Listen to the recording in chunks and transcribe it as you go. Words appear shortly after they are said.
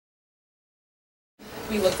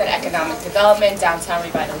We looked at economic development, downtown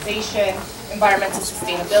revitalization, environmental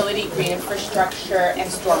sustainability, green infrastructure,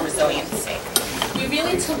 and storm resiliency. We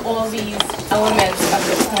really took all these elements of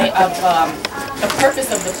the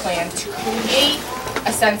purpose of the plan to create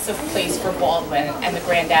a sense of place for Baldwin and the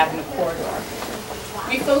Grand Avenue corridor.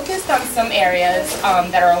 We focused on some areas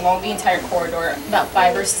that are along the entire corridor, about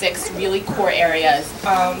 5 or 6 really core areas.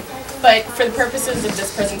 But for the purposes of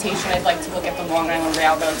this presentation, I'd like to look at the Long Island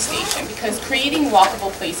Railroad Station, because creating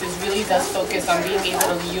walkable places really does focus on being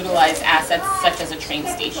able to utilize assets such as a train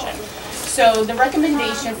station. So the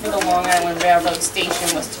recommendation for the Long Island Railroad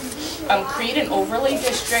Station was to create an overlay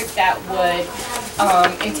district that would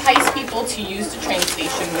entice people to use the train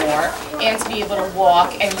station more and to be able to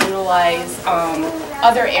walk and utilize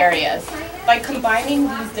other areas. By combining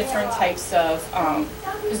these different types of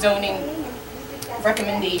zoning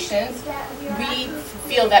recommendations, we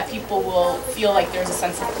feel that people will feel like there's a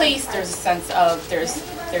sense of place, there's a sense of, there's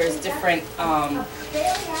different,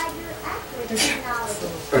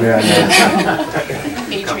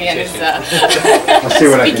 Adrian is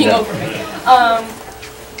speaking over me.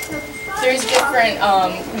 There's different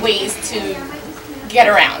ways to get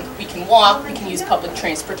around. We can walk, we can use public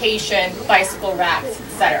transportation, bicycle racks,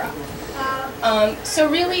 etc. So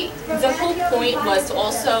really, the whole point was to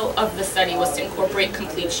also of the study was to incorporate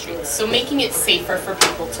complete streets, so making it safer for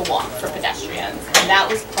people to walk, for pedestrians, and that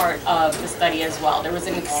was part of the study as well. There was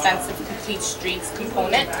an extensive complete streets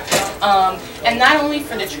component, and not only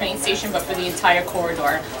for the train station but for the entire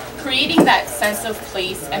corridor. Creating that sense of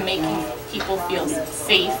place and making people feel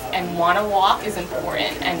safe and want to walk is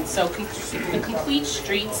important, and so the complete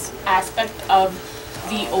streets aspect of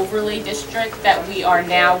the overlay district that we are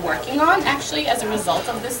now working on, actually as a result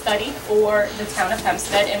of this study for the town of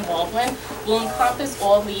Hempstead and Baldwin, will encompass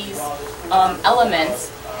all these elements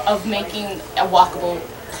of making a walkable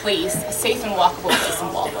place, a safe and walkable place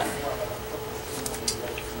in Baldwin.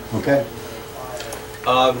 Okay.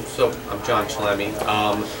 So I'm John Chalemi.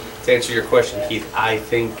 To answer your question, Keith, I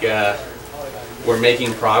think we're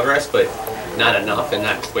making progress, but not enough and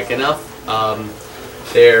not quick enough.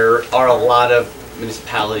 There are a lot of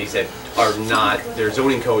municipalities that are not, their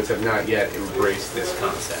zoning codes have not yet embraced this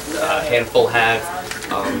concept. A handful have.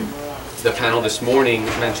 The panel this morning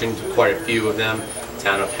mentioned quite a few of them.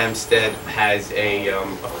 Town of Hempstead has a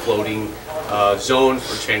floating zone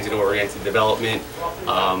for transit-oriented development,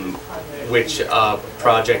 which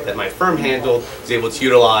project that my firm handled is able to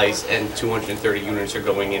utilize, and 230 units are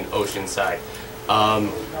going in Oceanside.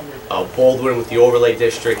 Baldwin with the overlay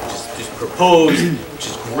district just proposed, which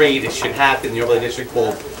is great. It should happen. The overlay district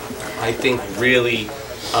will, I think, really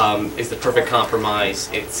is the perfect compromise.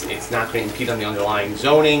 It's not going to impede on the underlying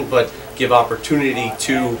zoning, but give opportunity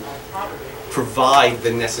to provide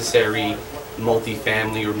the necessary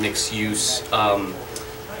multifamily or mixed-use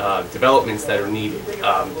developments that are needed.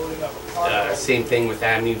 Same thing with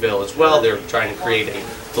Amityville as well. They're trying to create a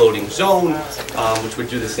floating zone, which would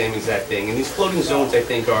do the same exact thing. And these floating zones, I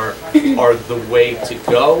think, are the way to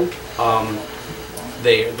go.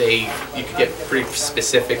 You could get pretty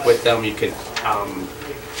specific with them. You could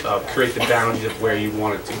create the boundaries of where you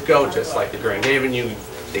want it to go, just like the Grand Avenue.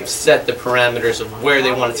 They've set the parameters of where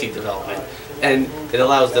they want to see development. And it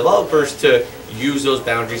allows developers to use those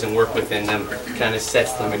boundaries and work within them. Kind of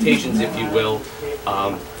sets limitations, if you will,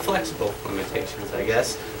 flexible limitations, I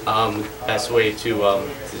guess. Best way to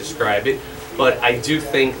describe it. But I do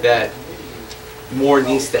think that more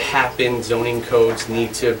needs to happen. Zoning codes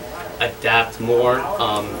need to adapt more.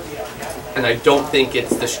 And I don't think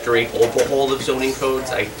it's the straight overhaul of zoning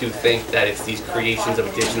codes. I do think that it's these creations of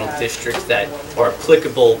additional districts that are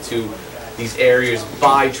applicable to these areas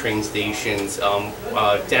by train stations,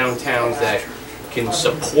 downtowns that can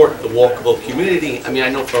support the walkable community. I mean, I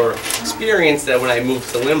know for experience that when I moved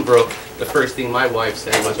to Lynbrook, the first thing my wife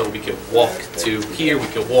said was, oh, we could walk to here, we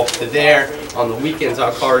could walk to there. On the weekends,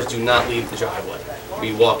 our cars do not leave the driveway.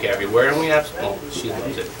 We walk everywhere, and we have, well, she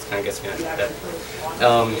loves it. It's kind of gets me on that.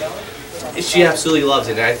 She absolutely loves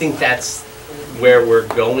it, and I think that's where we're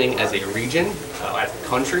going as a region, as a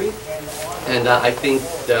country. And I think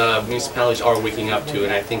the municipalities are waking up to it,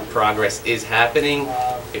 and I think progress is happening.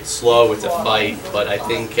 It's slow, it's a fight, but I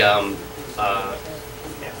think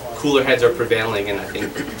cooler heads are prevailing, and I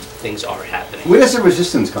think things are happening. Where does the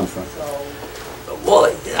resistance come from?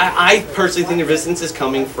 Well, I personally think the resistance is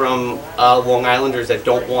coming from Long Islanders that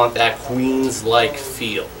don't want that Queens-like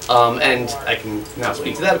feel. And I can now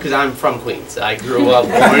speak to that because I'm from Queens. I grew up,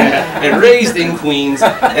 born and raised in Queens,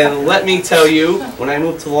 and let me tell you, when I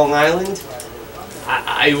moved to Long Island,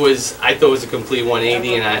 I thought it was a complete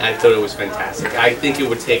 180, and I thought it was fantastic. I think it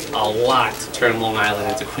would take a lot to turn Long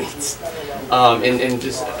Island into Queens, in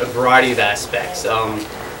just a variety of aspects.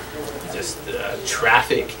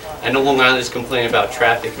 Traffic. I know Long Islanders complain about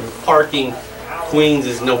traffic and parking. Queens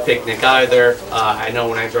is no picnic either. I know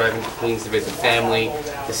when I drive into Queens to visit family,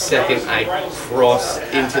 the second I cross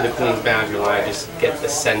into the Queens boundary line, I just get the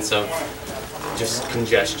sense of just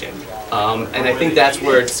congestion. And I think that's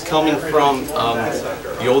where it's coming from,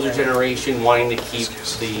 the older generation wanting to keep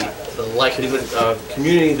the likelihood of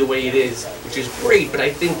community the way it is, which is great, but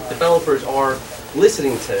I think developers are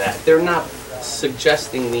listening to that. They're not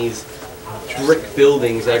suggesting these brick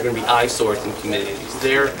buildings that are going to be eyesores in communities.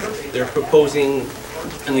 They're proposing,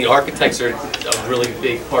 and the architects are a really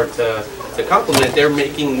big part to complement. They're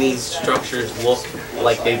making these structures look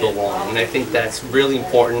like they belong, and I think that's really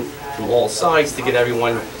important from all sides to get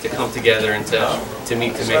everyone to come together and to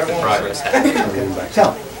meet to make the progress happen.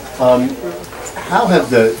 Tell, how have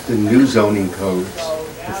the new zoning codes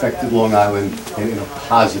affected Long Island in a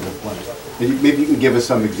positive way? Maybe you can give us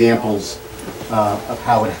some examples of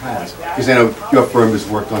how it has, because I know your firm has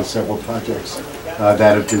worked on several projects that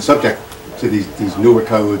have been subject to these newer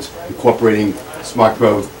codes, incorporating smart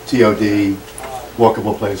growth, TOD,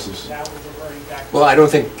 walkable places. Well, I don't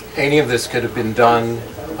think any of this could have been done,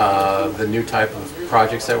 the new type of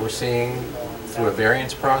projects that we're seeing, through a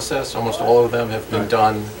variance process. Almost all of them have been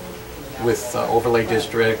done with overlay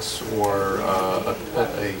districts or a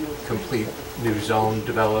complete new zone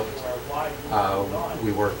developed.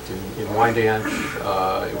 We worked in Wyandanch.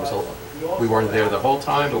 We weren't there the whole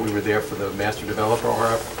time, but we were there for the master developer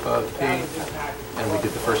RFP, and we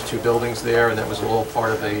did the first 2 buildings there, and that was all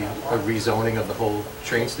part of a rezoning of the whole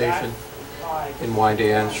train station in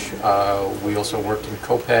Wyandanch. We also worked in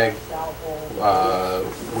Copeg,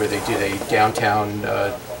 where they did a downtown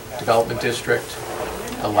development district,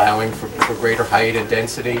 allowing for greater height and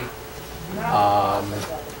density.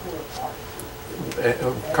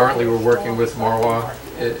 Currently, we're working with Marwa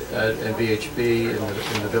and VHB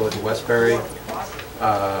in the village of Westbury,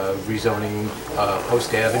 rezoning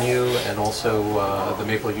Post Avenue and also the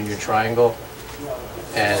Maple Union Triangle.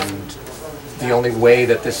 And the only way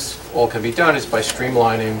that this all can be done is by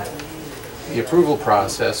streamlining the approval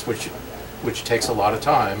process, which takes a lot of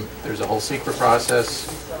time. There's a whole secret process,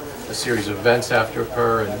 a series of events have to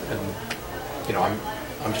occur, and you know,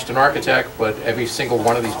 I'm just an architect, but every single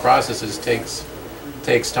one of these processes takes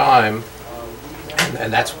time,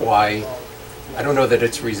 and that's why I don't know that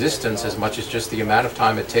it's resistance as much as just the amount of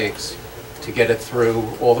time it takes to get it through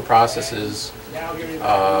all the processes.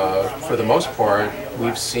 For the most part,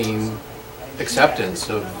 we've seen acceptance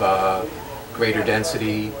of greater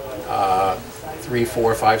density, 3-,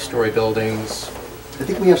 4-, 5-story buildings. I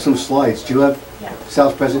think we have some slides. Do you have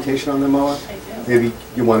Sal's presentation on them, Moa? Maybe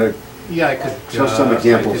you want to I could show some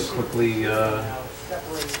examples. I could quickly.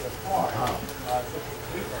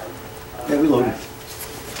 Yeah, we loaded.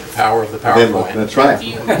 Power of the PowerPoint. That's right.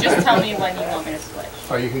 You just tell me when you want me to switch.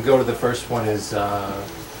 Or you can go to the first one is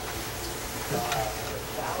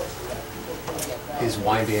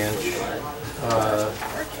Wyandanch.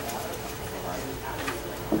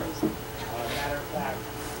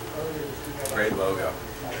 Great logo.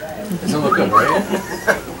 Doesn't look good, right?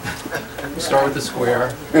 Start with the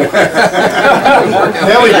square. There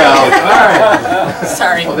we go. All right.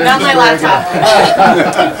 Sorry, Well, not my there's the laptop.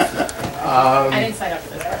 I didn't sign up for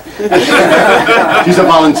this part. She's a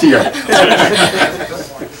volunteer.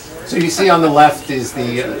 So you see on the left is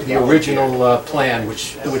the original plan,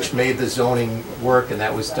 which made the zoning work, and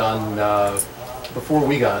that was done before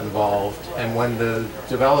we got involved. And when the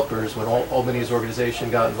developers, when Albany's organization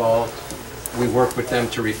got involved, we worked with them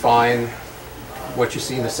to refine what you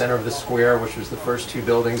see in the center of the square, which was the first 2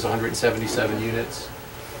 buildings, 177 units.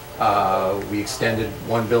 We extended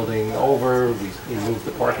one building over, we moved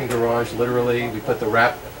the parking garage literally, we put the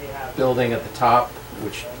wrap building at the top,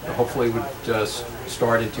 which hopefully would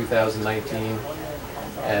start in 2019.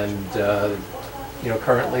 And you know,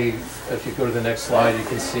 currently, if you go to the next slide, you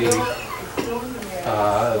can see,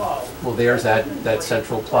 well, there's that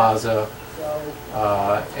central plaza,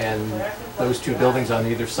 and those 2 buildings on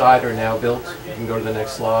either side are now built. You can go to the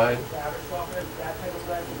next slide.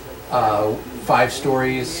 5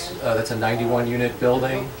 stories, that's a 91-unit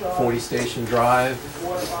building, 40 Station Drive,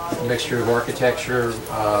 a mixture of architecture,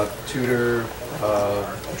 Tudor,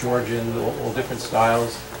 Georgian, all different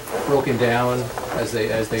styles, broken down as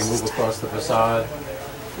they move across the facade.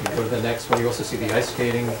 You go to the next one, you also see the ice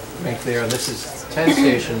skating rink there, and this is 10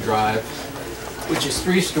 Station Drive, which is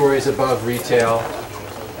 3 stories above retail,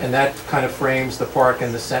 and that kind of frames the park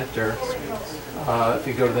in the center. If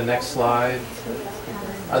you go to the next slide,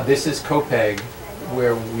 This is COPEG,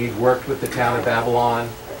 where we worked with the town of Babylon.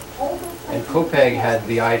 And COPEG had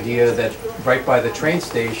the idea that right by the train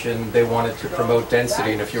station, they wanted to promote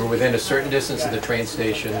density. And if you're within a certain distance of the train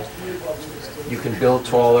station, you can build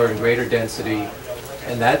taller and greater density.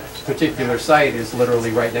 And that particular site is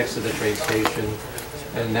literally right next to the train station.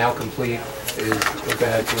 And now complete is, go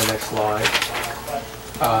back to the next slide.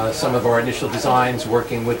 Some of our initial designs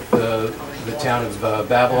working with the town of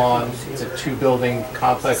Babylon. It's a 2-building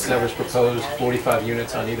complex that was proposed, 45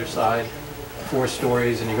 units on either side, 4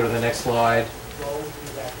 stories, and you go to the next slide,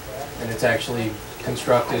 and it's actually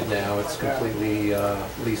constructed now. It's completely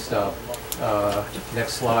leased up.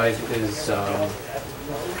 Next slide is,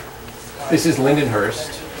 this is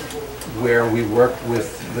Lindenhurst, where we worked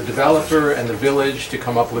with the developer and the village to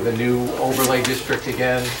come up with a new overlay district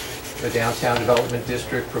again, a downtown development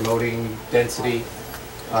district promoting density.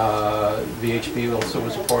 VHB also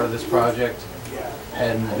was a part of this project.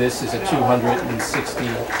 And this is a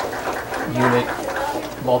 260-unit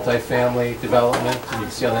multifamily development. And you can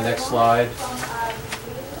see on the next slide.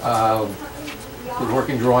 The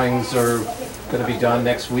working drawings are going to be done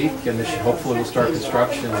next week, and this hopefully will start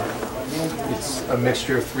construction. It's a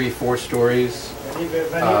mixture of 3-4 stories.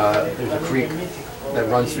 There's a creek that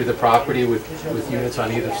runs through the property with units on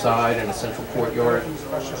either side and a central courtyard.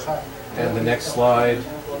 And the next slide,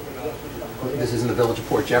 this is in the village of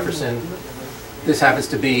Port Jefferson. This happens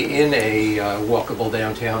to be in a walkable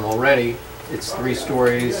downtown already. It's 3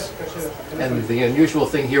 stories. And the unusual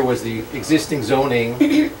thing here was the existing zoning.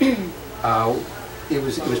 It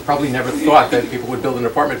was probably never thought that people would build an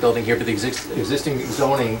apartment building here, but the existing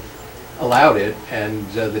zoning allowed it, and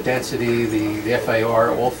the density, the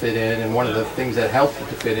FAR all fit in, and one of the things that helped it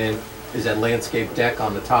to fit in is that landscape deck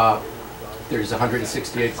on the top. There's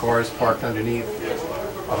 168 cars parked underneath,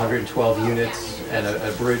 112 units, and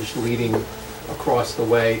a bridge leading across the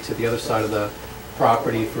way to the other side of the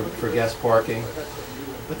property for guest parking.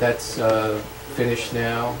 But that's finished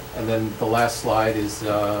now, and then the last slide is,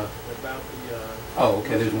 oh,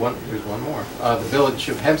 okay, there's one more. The village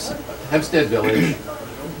of Hempstead Village.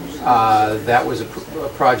 That was a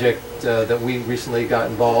project that we recently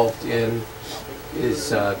got involved in,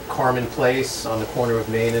 is Carmen Place on the corner of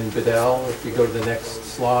Main and Bedell. If you go to the next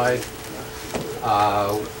slide,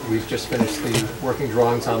 we've just finished the working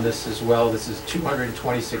drawings on this as well. This is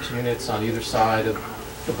 226 units on either side of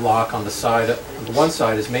the block. On the one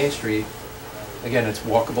side is Main Street. Again, it's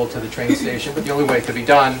walkable to the train station, but the only way it could be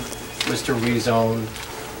done was to rezone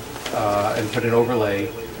and put an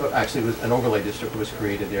overlay. Actually, an overlay district was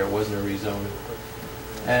created there. It wasn't a rezone.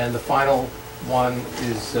 And the final one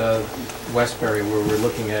is Westbury, where we're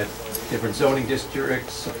looking at different zoning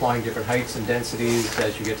districts, applying different heights and densities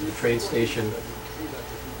as you get to the train station,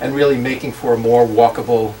 and really making for a more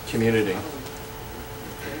walkable community.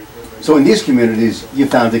 So in these communities, you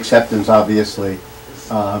found acceptance, obviously,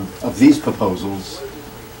 of these proposals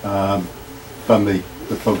from the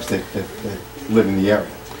folks that live in the area.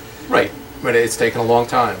 Right. But it's taken a long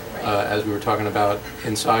time. As we were talking about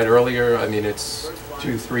inside earlier, I mean, it's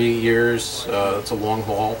 2-3 years. It's a long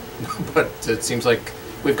haul, but it seems like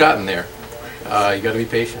we've gotten there. You got to be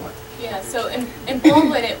patient. Yeah. So in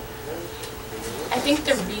Baldwin, I think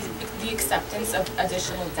the acceptance of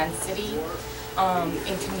additional density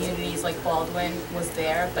in communities like Baldwin was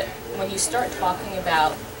there, but when you start talking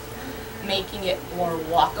about making it more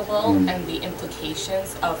walkable and the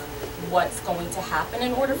implications of what's going to happen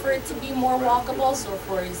in order for it to be more walkable. So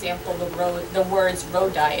for example, the words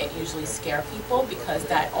road diet usually scare people because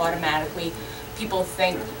that automatically people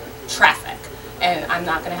think traffic and I'm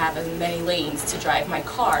not going to have as many lanes to drive my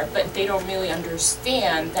car, but they don't really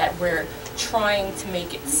understand that we're trying to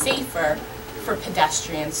make it safer for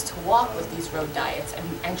pedestrians to walk with these road diets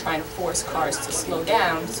and trying to force cars to slow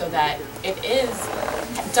down so that it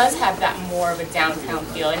does have that more of a downtown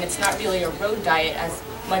feel, and it's not really a road diet as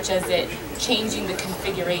much as it changing the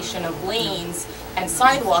configuration of lanes and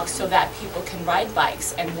sidewalks so that people can ride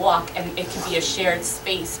bikes and walk, and it can be a shared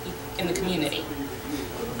space in the community.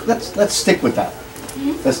 Let's stick with that.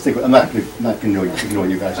 Let's stick with, I'm not going to ignore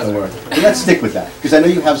you guys, don't worry. But let's stick with that, because I know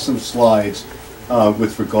you have some slides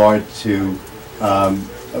with regard to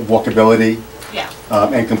walkability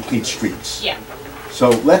and complete streets. Yeah. So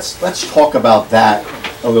let's talk about that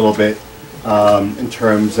a little bit in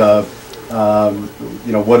terms of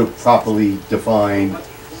what do properly defined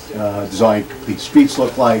designed complete streets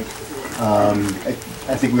look like.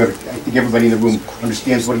 I think everybody in the room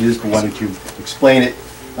understands what it is, but why don't you explain it?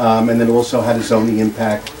 And then also how does zoning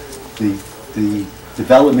impact the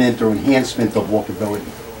development or enhancement of walkability?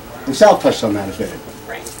 And Sal touched on that a bit.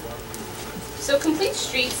 Right. So complete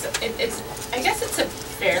streets, I guess it's a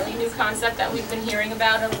fairly new concept that we've been hearing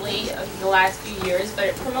about of late, of the last few years, but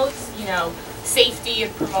it promotes, you know, safety,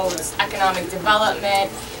 it promotes economic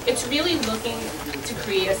development. It's really looking to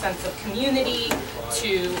create a sense of community,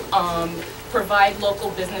 to provide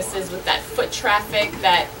local businesses with that foot traffic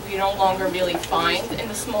that we no longer really find in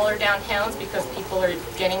the smaller downtowns because people are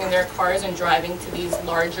getting in their cars and driving to these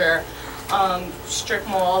larger strip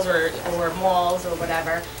malls or malls or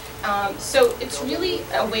whatever. So it's really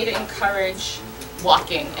a way to encourage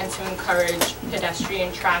walking and to encourage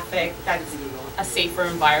pedestrian traffic that's a safer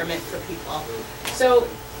environment for people. So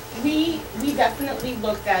we definitely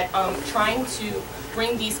looked at trying to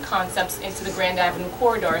bring these concepts into the Grand Avenue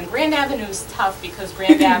corridor. And Grand Avenue is tough because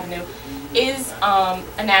Grand Avenue is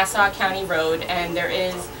a Nassau County road, and there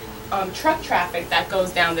is truck traffic that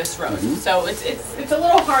goes down this road. So it's a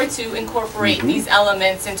little hard to incorporate these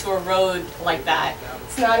elements into a road like that.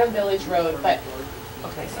 It's not a village road, but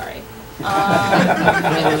okay, sorry.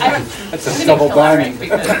 That's a double whammy.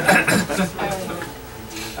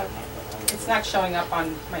 It's not showing up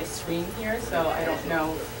on my screen here, so I don't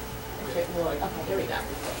know if it will. Okay, here we go.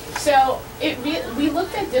 So we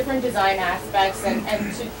looked at different design aspects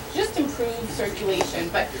and to just improve circulation.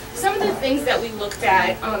 But some of the things that we looked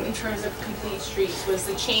at in terms of complete streets was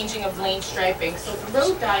the changing of lane striping. So the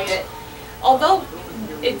road diet, although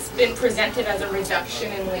it's been presented as a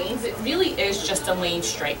reduction in lanes, it really is just a lane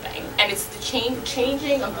striping. And it's the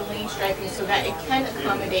changing of the lane striping so that it can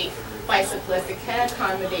accommodate bicyclists, it can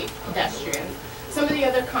accommodate pedestrians. Some of the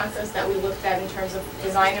other concepts that we looked at in terms of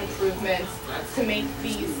design improvements to make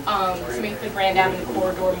these, to make the Grand Avenue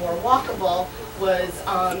corridor more walkable was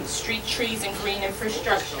street trees and green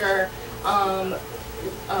infrastructure,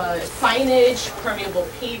 signage, permeable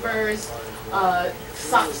pavers,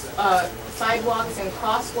 sidewalks and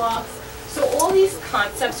crosswalks. So all these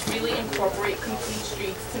concepts really incorporate complete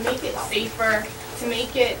streets to make it safer, to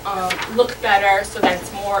make it look better so that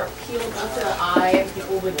it's more appealable to the eye and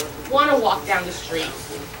people would want to walk down the street.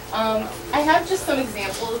 I have just some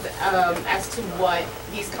examples as to what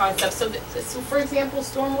these concepts, so for example,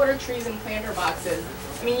 stormwater trees and planter boxes.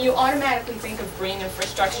 I mean, you automatically think of green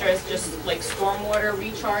infrastructure as just like stormwater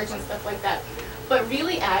recharge and stuff like that, but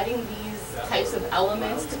really adding these types of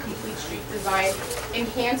elements to complete street design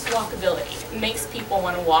enhance walkability. It makes people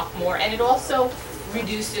want to walk more, and it also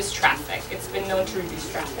reduces traffic. It's been known to reduce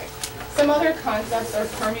traffic. Some other concepts are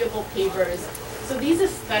permeable pavers. So these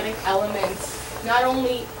aesthetic elements not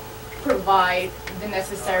only provide the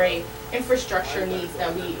necessary infrastructure needs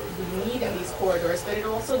that we need in these corridors, but it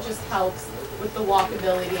also just helps with the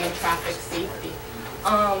walkability and traffic safety.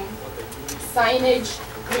 Signage,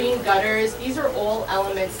 green gutters, these are all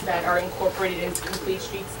elements that are incorporated into complete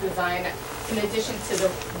streets design in addition to the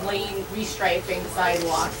lane restriping,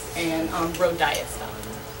 sidewalks, and road diet stuff.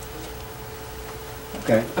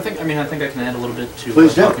 Okay. I think I can add a little bit to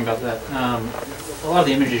Please do. talking about that. A lot of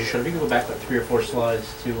the images you showed, if you can go back like 3 or 4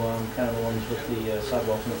 slides to kind of the ones with the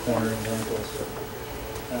sidewalks in the corner examples.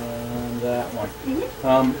 That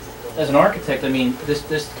one. As an architect, I mean,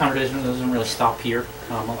 this conversation doesn't really stop here.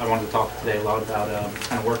 I wanted to talk today a lot about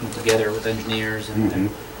kind of working together with engineers and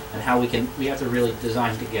how we have to really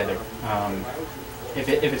design together. If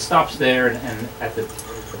it stops there and at the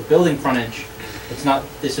building frontage,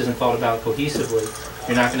 this isn't thought about cohesively,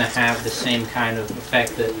 you're not going to have the same kind of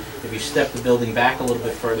effect that if you step the building back a little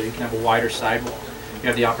bit further, you can have a wider sidewalk. You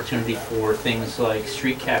have the opportunity for things like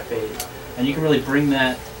street cafes, and you can really bring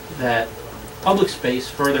that public space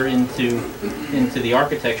further into the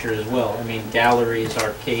architecture as well. I mean, galleries,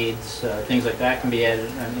 arcades, things like that can be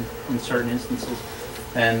added in certain instances.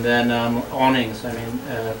 And then awnings. I mean,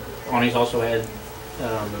 awnings also add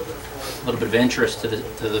a little bit of interest to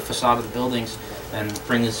the facade of the buildings and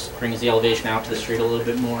brings the elevation out to the street a little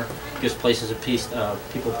bit more. Gives places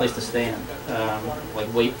people a place to stand,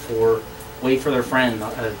 like wait for their friend,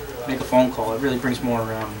 make a phone call. It really brings more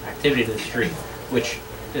activity to the street, which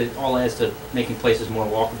it all adds to making places more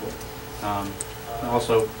walkable.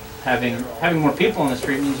 Also, having more people on the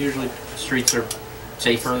street means usually streets are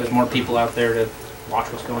safer. There's more people out there to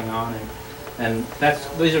watch what's going on, and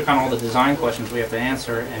these are kind of all the design questions we have to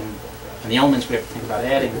answer and the elements we have to think about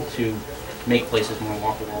adding to make places more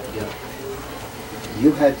walkable altogether.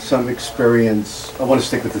 You had some experience, I want to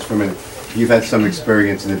stick with this for a minute. You've had some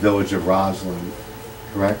experience in the village of Roslyn,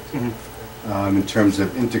 correct? Mm-hmm. In terms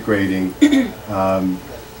of integrating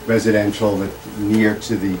residential near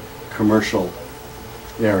to the commercial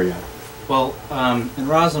area. Well, in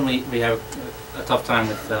Roslyn we have a tough time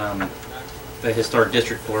with the historic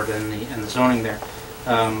district board and the zoning there.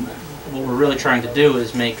 What we're really trying to do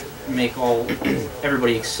is make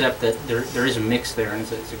everybody accept that there is a mix there, and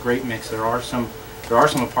it's a great mix. There are some There are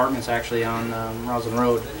some apartments actually on Roslyn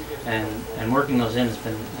Road, and working those in has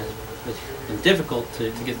been difficult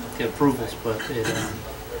to get approvals, but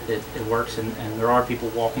it works, and there are people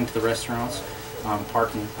walking to the restaurants.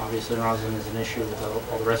 Parking, obviously, in Roslyn is an issue with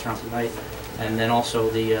all the restaurants at night, and then also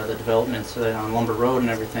the developments on Lumber Road and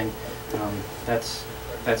everything. That's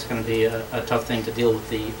going to be a tough thing to deal with,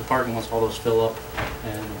 the parking once all those fill up,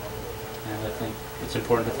 and I think it's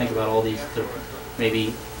important to think about all these,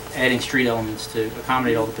 maybe adding street elements to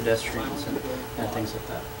accommodate all the pedestrians and things like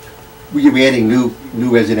that. Will you be adding new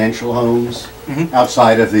residential homes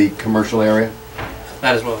outside of the commercial area?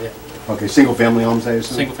 That as well, yeah. Okay, single-family homes, I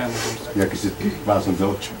assume? Single-family homes. Yeah, because it's Roslyn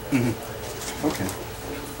Village. Okay.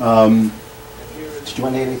 Did you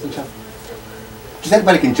want to add anything, Chuck? Just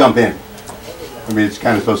anybody can jump in. I mean, it's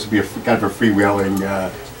kind of supposed to be kind of a freewheeling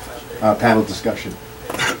panel discussion.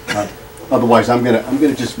 Otherwise, I'm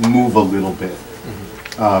gonna just move a little bit.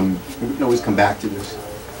 We can always come back to this,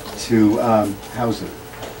 to housing.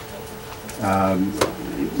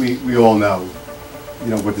 We all know,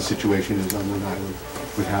 what the situation is on Long Island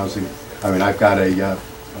with housing. I mean, I've got a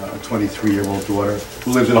 23-year-old daughter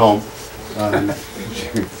who lives at home.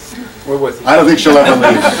 We're with you. I don't think she'll ever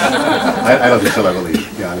leave. I don't think she'll ever leave,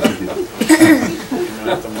 to be honest with you.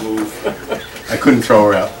 Not to move. I couldn't throw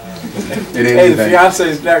her out. Hey, the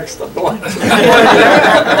fiance's next. I'm going.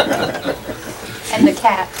 And the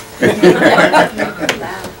cat.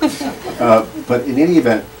 But in any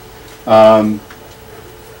event,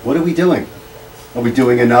 what are we doing? Are we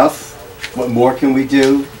doing enough? What more can we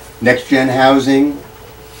do? Next gen housing?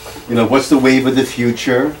 What's the wave of the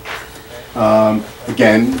future?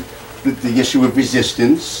 Again, the issue of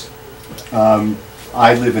resistance.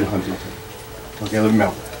 I live in Huntington. Okay, I live in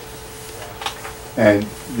Melbourne. And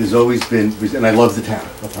there's always been, and I love the town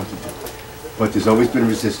of Huntington, but there's always been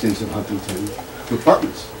resistance in Huntington to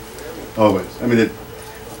apartments. Always. I mean,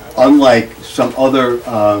 unlike some other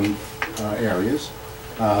areas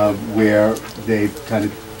where they've kind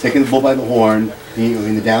of taken the bull by the horn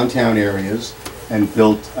in the downtown areas and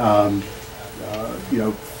built, 4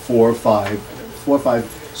 or 5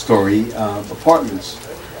 story apartments,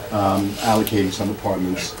 allocating some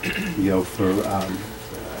apartments,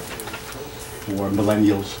 for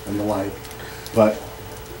millennials and the like. But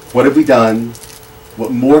what have we done?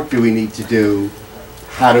 What more do we need to do?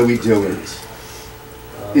 How do we do it?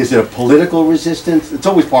 Is it a political resistance? It's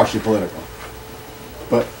always partially political.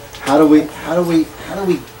 But how do we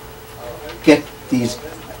get these?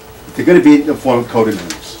 They're going to be in the form of code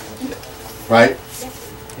amendments, right?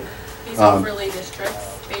 These overlay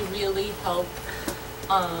districts, they really help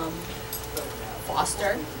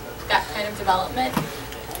foster that kind of development,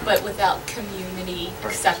 but without community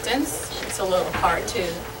acceptance, it's a little hard to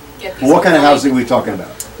get these. What kind of housing are we talking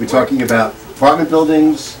about? We're talking about apartment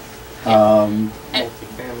buildings? And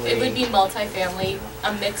it would be multifamily,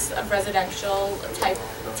 a mix of residential type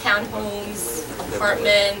townhomes,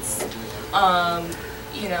 apartments,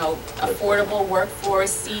 affordable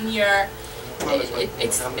workforce, senior.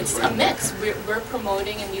 It's a mix. We're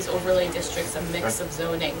promoting in these overlay districts a mix of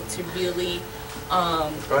zoning to really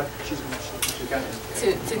to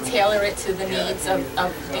tailor it to the needs of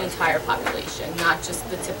the entire population, not just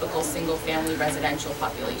the typical single-family residential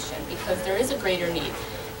population, because there is a greater need.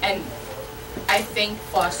 And I think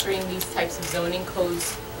fostering these types of zoning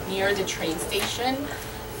codes near the train station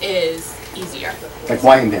is easier. Like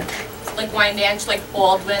Wyandanch? Like Wyandanch, like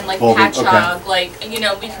Baldwin, like Baldwin, Patchogue, like,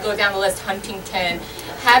 we could go down the list, Huntington.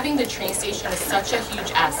 Having the train station is such a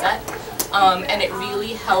huge asset, and it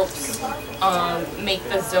really helps make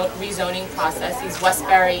the rezoning process, these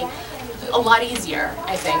Westbury, a lot easier,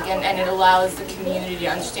 I think, and it allows the community to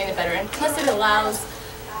understand it better, and plus it allows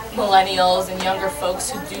millennials and younger folks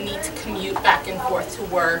who do need to commute back and forth to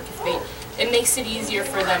work, it makes it easier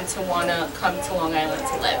for them to want to come to Long Island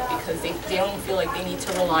to live, because they don't feel like they need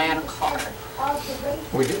to rely on a car.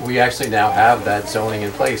 We actually now have that zoning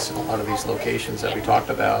in place in a lot of these locations that we talked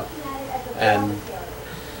about. And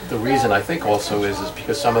the reason I think also is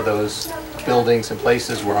because some of those buildings and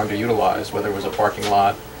places were underutilized, whether it was a parking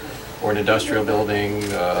lot or an industrial building,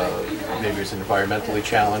 maybe it was environmentally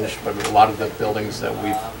challenged, but a lot of the buildings that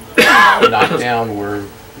we've knocked down were,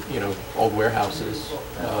 old warehouses,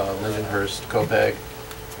 Lindenhurst, Copeg,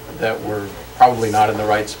 that were probably not in the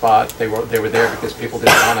right spot. They were there because people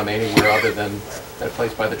didn't want them anywhere other than that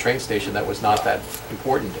place by the train station that was not that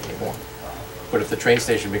important anymore. But if the train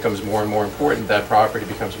station becomes more and more important, that property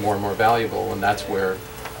becomes more and more valuable, and that's where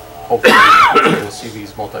hopefully we'll see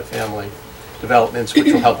these multifamily developments,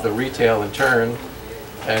 which will help the retail in turn,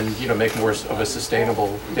 and make more of a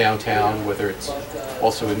sustainable downtown. Whether it's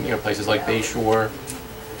also in places like Bayshore,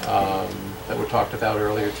 that were talked about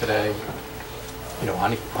earlier today. You know,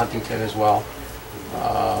 Huntington as well.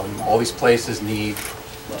 All these places need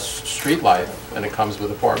street light, and it comes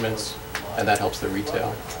with apartments, and that helps the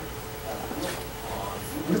retail.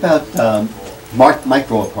 What about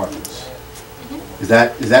micro apartments? Is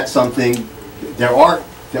that something? There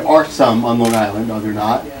are some on Long Island, are there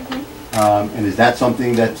not? And is that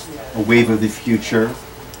something that's a wave of the future,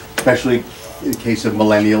 especially in case of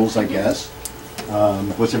millennials, I guess?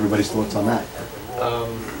 What's everybody's thoughts on that?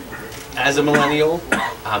 As a millennial,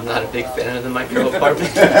 I'm not a big fan of the micro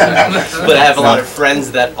apartment, but I have a lot of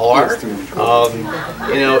friends that are.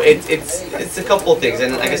 You know, it's a couple of things,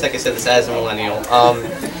 and I guess like I said, this as a millennial,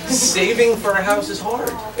 saving for a house is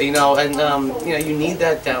hard. You know, and you know, you need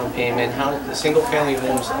that down payment. The single-family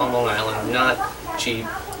homes on Long Island are not cheap.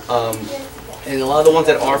 And a lot of the ones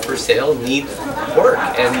that are for sale need work,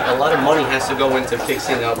 and a lot of money has to go into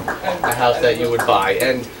fixing up a house that you would buy.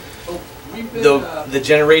 And the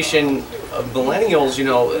generation of millennials, you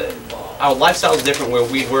know, our lifestyle is different where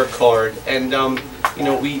we work hard, and you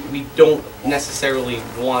know, we don't necessarily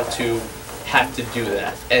want to have to do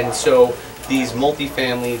that. And so these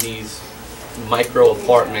multifamily, these micro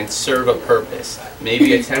apartments serve a purpose,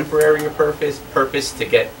 maybe a temporary purpose to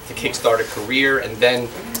kickstart a career, and then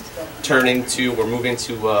turn into or move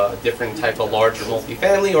into a different type of larger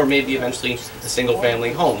multifamily, or maybe eventually a single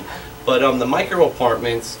family home. But the micro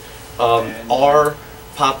apartments are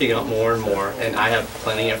popping up more and more, and I have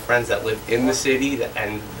plenty of friends that live in the city,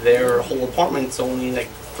 and their whole apartment's only like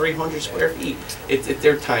 300 square feet.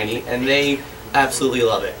 They're tiny, and they absolutely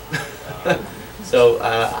love it. So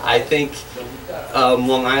I think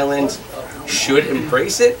Long Island should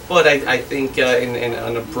embrace it, but I think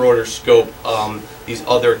in a broader scope, these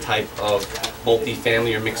other type of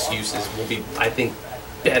multifamily or mixed uses will be, I think,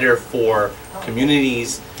 better for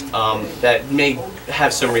communities that may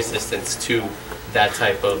have some resistance to that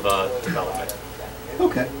type of development.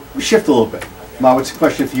 Okay, we shift a little bit. Ma, it's a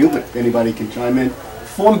question for you, but anybody can chime in.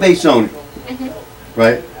 Form-based zoning,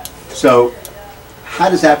 right? So how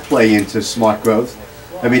does that play into smart growth?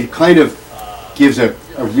 I mean, it kind of gives a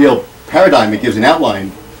real paradigm, it gives an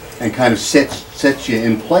outline, and kind of sets you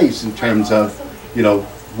in place in terms of, you know,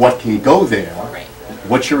 what can go there. Right.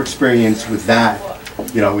 What's your experience with that,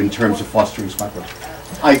 you know, in terms of fostering smart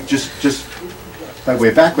growth? I just by way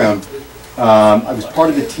of background, I was part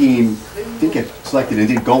of the team, didn't get selected and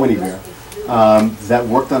didn't go anywhere, that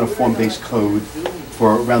worked on a form-based code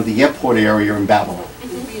for around the airport area in Babylon,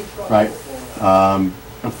 right?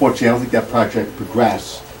 Unfortunately, I don't think that project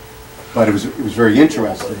progressed, but it was very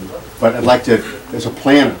interesting. But I'd like to, as a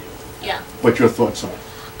planner, Yeah. what your thoughts are.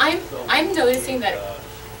 I'm noticing that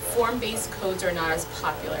form-based codes are not as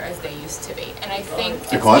popular as they used to be, and I think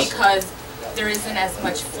it's because there isn't as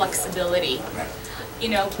much flexibility. You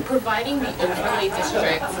know, providing the overlay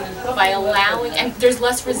district by allowing, and there's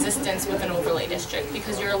less resistance with an overlay district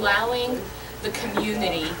because you're allowing the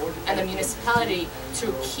community and the municipality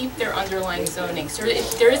to keep their underlying zoning. So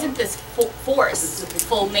there isn't this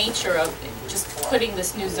forceful nature of just putting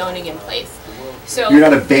this new zoning in place. So You're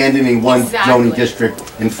not abandoning one zoning district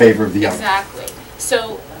in favor of the other. Exactly.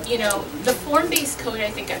 So, you know, the form-based code, I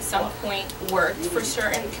think, at some point worked for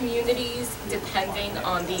certain communities, depending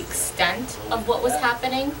on the extent of what was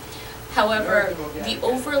happening. However, the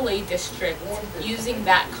overlay district, using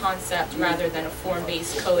that concept rather than a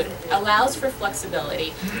form-based code, allows for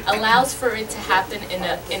flexibility, allows for it to happen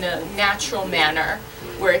in a natural manner,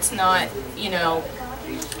 where it's not, you know,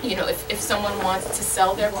 if someone wants to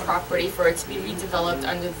sell their property for it to be redeveloped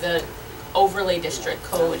under the overlay district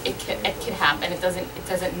code, it can happen. It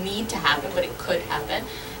doesn't need to happen, but it could happen,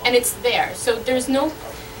 and it's there. So there's no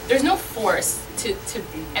force to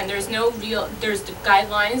and there's the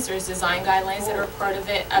guidelines, there's design guidelines that are part of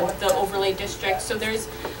it, of the overlay district. So there's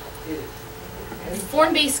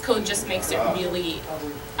form-based code just makes it really,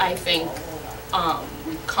 I think,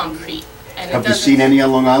 concrete. And Have you seen any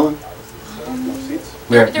on Long Island?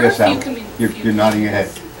 There are a few You're nodding your head.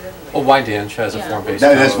 Well, Wyandanch has a Yeah. form-based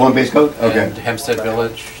That's code. form-based code? Okay. And Hempstead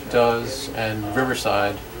Village does, and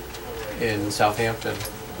Riverside in Southampton.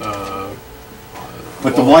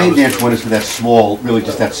 But the all those Wyandanch do. one is for that small, really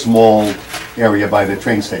just that small area by the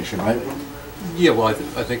train station, right? Yeah, well, I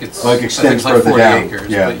think it's Like I think extends it's like further 40 down, acres,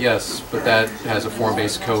 yeah. but yes, but that has a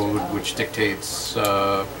form-based code which dictates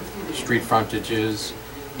street frontages.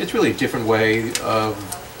 It's really a different way of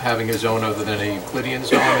having a zone other than a Euclidean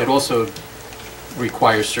zone. It also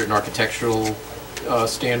requires certain architectural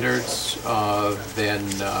standards than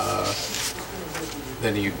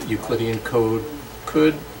a Euclidean code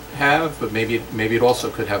could have, but maybe it also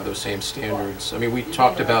could have those same standards. I mean, we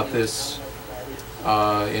talked about this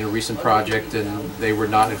in a recent project, and they were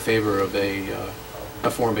not in favor of a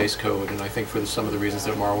form-based code. And I think for some of the reasons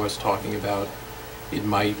that Mara was talking about, it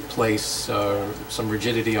might place some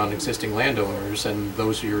rigidity on existing landowners, and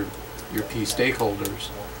those are your key stakeholders.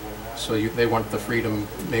 So they want the freedom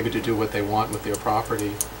maybe to do what they want with their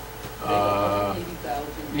property.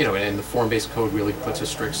 You know, and the form-based code really puts a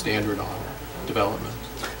strict standard on development.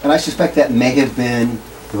 And I suspect that may have been,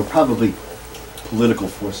 there were probably political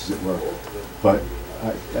forces at work, but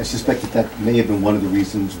I suspect that may have been one of the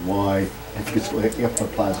reasons why, I think it's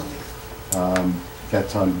Airport Plaza,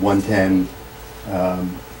 that's on 110,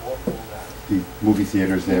 the movie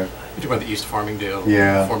theaters there. You're talking about the East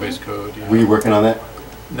Farmingdale form-based code. Yeah. Were you working on that?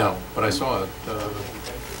 No, but I saw it.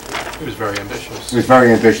 It was very ambitious. It was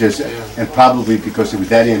very ambitious, Yeah. and probably because it was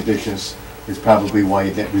that ambitious is probably why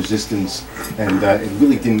it met resistance, and it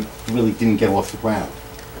really didn't get off the ground.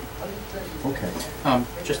 Okay.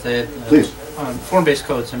 Just to add, Please. Form-based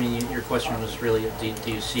codes, I mean, your question was really,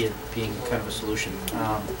 do you see it being kind of a solution?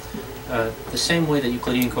 The same way that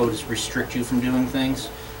Euclidean codes restrict you from doing things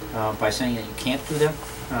by saying that you can't do them,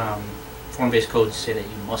 form-based codes say that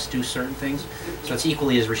you must do certain things. So it's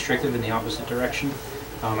equally as restrictive in the opposite direction.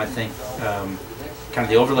 I think kind of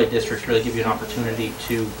the overlay districts really give you an opportunity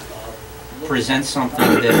to present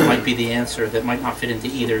something that might be the answer that might not fit into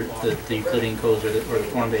either the Euclidean codes or the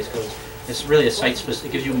form-based codes. It's really a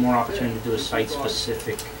site-specific, it gives you more opportunity to do a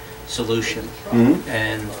site-specific solution. Mm-hmm.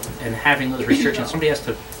 And having those restrictions, somebody has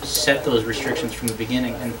to set those restrictions from the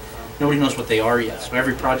beginning, and nobody knows what they are yet. So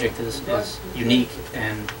every project is unique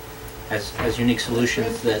and has unique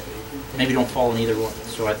solutions that maybe don't fall in either one.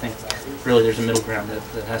 So I think really there's a middle ground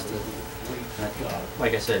that has to,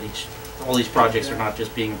 like I said, all these projects are not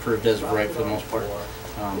just being approved as of right for the most part.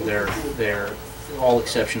 They're all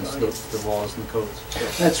exceptions to the laws and the codes.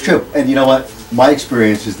 So. That's true, and you know what? My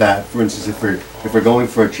experience is that, for instance, if we're going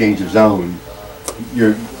for a change of zone,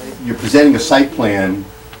 you're presenting a site plan,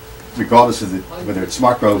 regardless of whether it's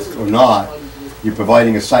smart growth or not. You're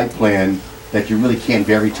providing a site plan that you really can't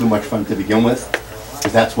vary too much from to begin with,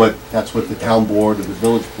 because that's what the town board or the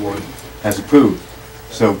village board has approved.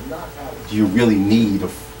 So, do you really need a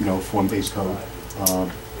form-based code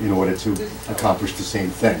in order to accomplish the same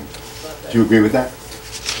thing? Do you agree with that?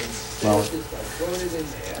 Well,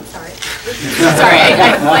 Sorry. Sorry,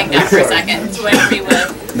 I blanked out for a second. Do I agree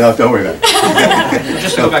with? No, don't worry about it.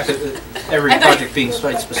 Just to go back to every project being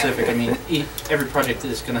site-specific, I mean, every project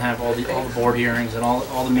is going to have all the board hearings and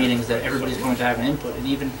all the meetings that everybody's going to have an input, and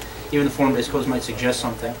even the form-based codes might suggest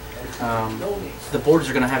something. The boards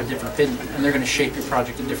are going to have a different opinion, and they're going to shape your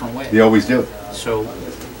project in different ways. They always do. So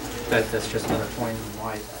that's just another point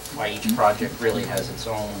on why each project really has its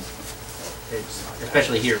own.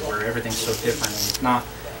 Especially here, where everything's so different, and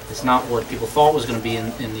it's not what people thought was going to be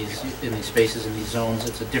in these spaces, in these zones.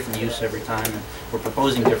 It's a different use every time, and we're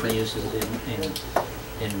proposing different uses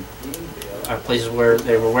in places where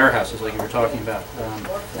they were warehouses, like you were talking about,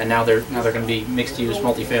 and now they're going to be mixed-use,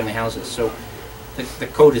 multifamily houses. So the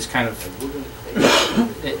code is kind of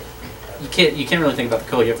you can't really think about the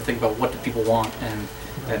code. You have to think about what do people want and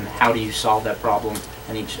how do you solve that problem,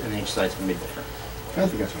 and each site's going to be different. I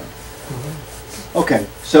think that's right. Okay,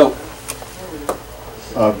 so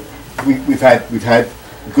we've had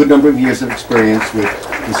a good number of years of experience with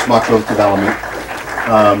smart growth development.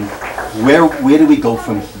 Where do we go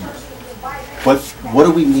from here? What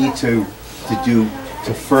do we need to do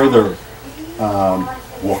to further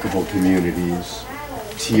walkable communities,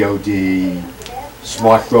 TOD,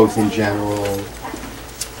 smart growth in general?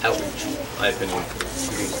 Outreach, in my opinion.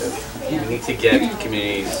 We need to get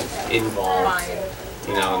communities involved.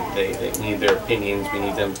 You know, they need their opinions. We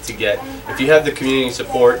need them to get. If you have the community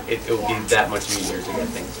support, it will be that much easier to get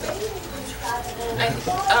things done.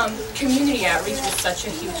 Community outreach was such a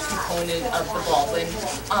huge component of the Baldwin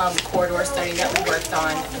corridor study that we worked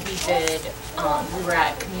on. We were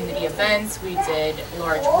at community events. We did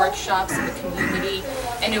large workshops in the community,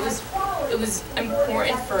 and it was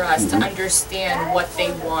important for us to understand what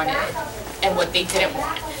they wanted and what they didn't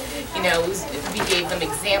want. You know, we gave them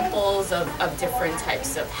examples of different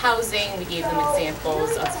types of housing, we gave them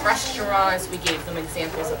examples of restaurants, we gave them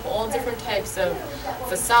examples of all different types of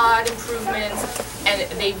facade improvements, and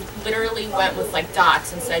they literally went with like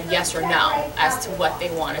dots and said yes or no as to what they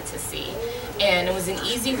wanted to see. And it was an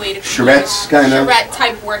easy way to charrettes kind of charrette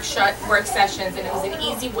type work sessions, and it was an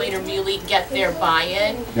easy way to really get their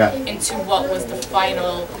buy-in into what was the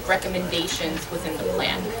final recommendations within the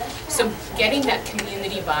plan. So getting that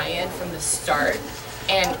community buy-in from the start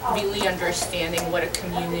and really understanding what a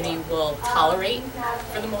community will tolerate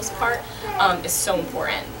for the most part is so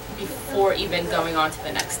important before even going on to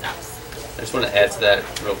the next steps. just want to add to that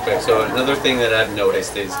real quick. So another thing that I've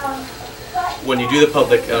noticed is when you do the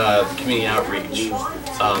public community outreach,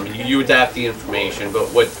 you adapt the information, but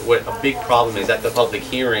what a big problem is at the public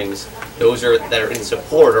hearings, those that are in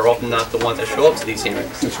support are often not the ones that show up to these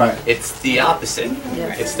hearings. That's right. It's the opposite.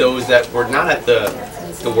 It's those that were not at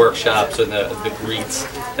the workshops or the greets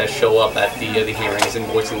that show up at the hearings and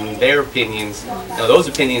voicing their opinions. Now those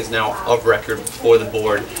opinions now of record for the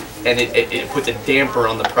board, and it puts a damper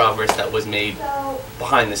on the progress that was made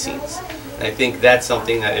behind the scenes. And I think that's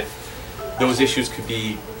something that if those issues could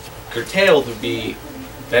be curtailed would be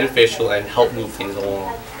beneficial and help move things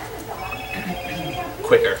along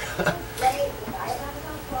quicker.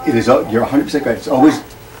 It is, you're 100% right.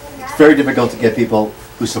 It's very difficult to get people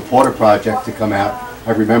who support a project to come out.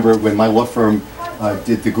 I remember when my law firm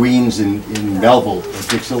did the Greens in Melville, or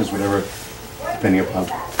Dix Hills, whatever, depending upon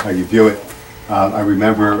how you view it. I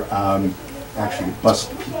remember actually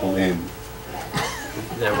bussing people in.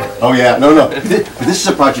 Oh yeah, no. This is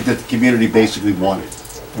a project that the community basically wanted.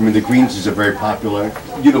 I mean, the Greens is a very popular,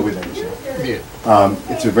 you know where that is. Yeah.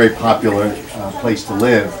 It's a very popular place to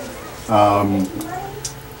live.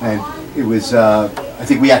 And it was, I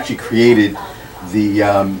think we actually created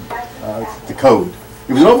the code.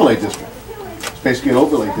 It was an overlay district. It's basically an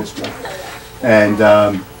overlay district. And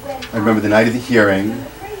I remember the night of the hearing,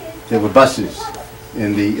 there were buses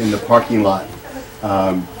in the parking lot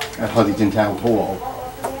at Huntington Town Hall.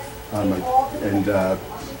 And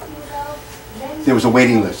there was a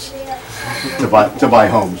waiting list to buy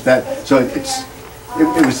homes. So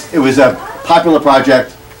it was a popular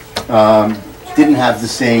project. Didn't have the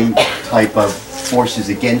same type of forces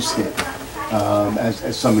against it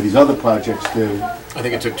as some of these other projects do. I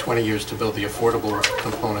think it took 20 years to build the affordable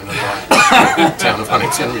component of that. The town of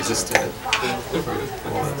Huntington resisted it.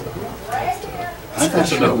 I'm not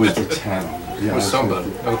sure it was the town. It was somebody.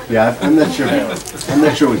 Okay. Yeah, I'm not sure. I'm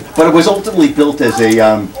not sure. But it was ultimately built as a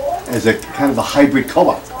kind of a hybrid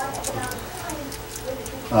co-op.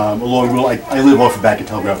 Along Rule, I live off of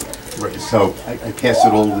Bagatelle Road, right. So I pass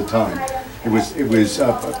it all the time. It was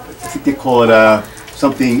I think they call it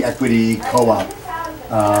something equity co-op,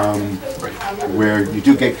 where you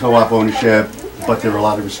do get co-op ownership, but there are a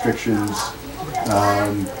lot of restrictions.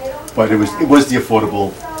 But it was the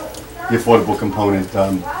affordable component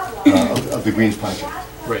of the Greens project,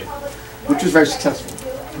 right? Which was very successful.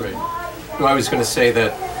 Right. No, I was going to say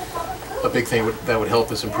that a big thing that would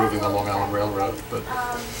help is improving the Long Island Railroad, but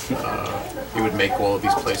it would make all of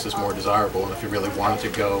these places more desirable. And if you really wanted to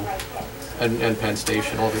go, and Penn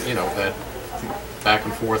Station, all the that back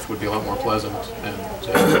and forth would be a lot more pleasant,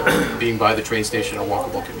 and being by the train station and a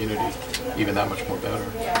walkable community, even that much more better.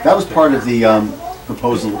 That was part of the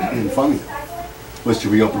proposal in funding, was to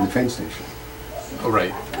reopen the train station. Oh,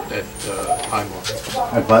 right, at Highmore.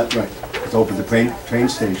 Right, to open the train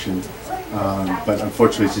station, but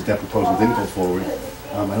unfortunately, since that proposal didn't go forward,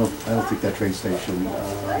 I don't think that train station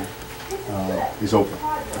is open.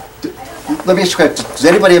 Let me ask you, does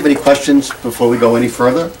anybody have any questions before we go any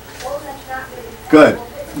further? Good.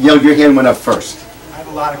 Your hand went up first. I have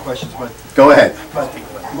a lot of questions, but go ahead. But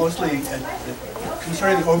mostly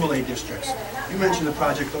concerning the overlay districts. You mentioned the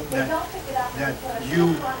project that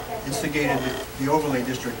you instigated the overlay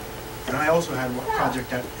district, and I also had a project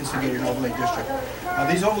that instigated an overlay district.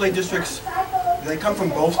 These overlay districts, they come from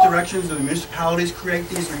both directions. Do the municipalities create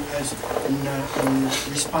these in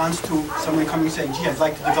response to someone coming and saying, gee, I'd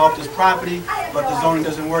like to develop this property, but the zoning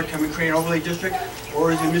doesn't work, can we create an overlay district?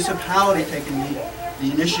 Or is the municipality taking the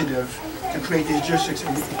initiative to create these districts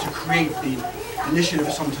and to create the initiative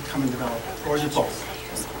for someone to come and develop it? Or is it both?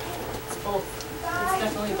 It's both. It's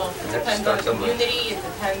definitely both. It depends on the community, it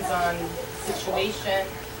depends on situation.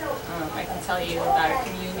 I can tell you about a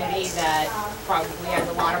community that probably has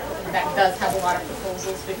does have a lot of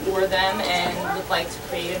proposals before them and would like to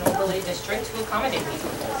create an overlay district to accommodate these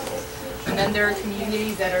proposals. And then there are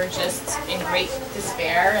communities that are just in great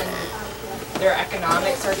despair and their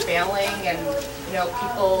economics are failing, and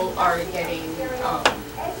people are getting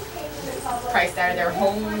priced out of their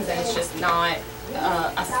homes, and it's just not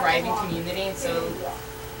a thriving community. And so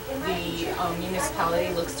the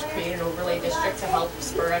municipality looks to create an overlay district to help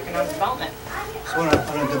spur economic development. So on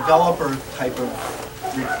a developer type of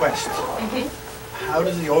request, how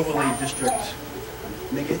does the overlay district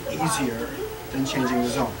make it easier than changing the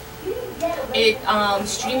zone? It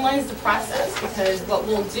streamlines the process, because what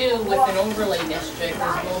we'll do with an overlay district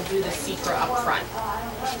is we'll do the secret up front.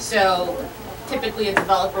 So typically a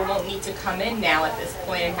developer won't need to come in now at this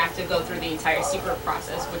point and have to go through the entire secret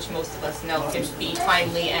process, which most of us know can be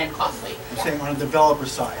timely and costly. You're saying on the developer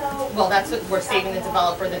side. Well, that's what we're saving the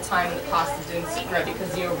developer the time and the cost of doing secret because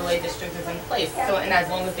the overlay district is in place. So, and as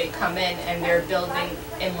long as they come in and they're building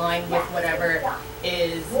in line with whatever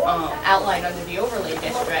is outlined under the overlay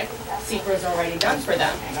district, secret is already done for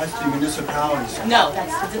them. And that's the municipalities. No,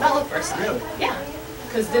 that's the developer side. Really? Yeah,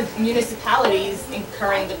 because the municipality is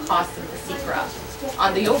incurring the cost of the secret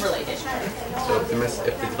on the overlay district. So if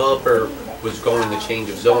the developer was going the change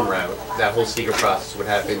of zone route, that whole secret process would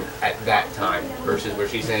happen at that time versus where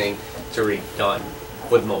she's saying it's already done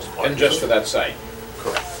for the most part. And just for that site.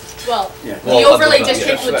 Correct. Well, Yeah. the Well, overlay yeah,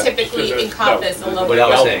 district so would that- typically because there's- encompass no, a lower. What I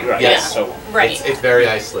was saying, Right, yes. so Right. It's very you'd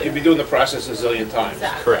isolated. be doing the process a zillion times.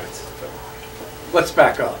 Exactly. Correct. Let's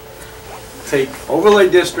back up. Take overlay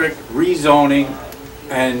district, rezoning,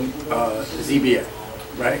 and ZBA,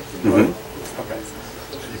 right? Mhm. Okay.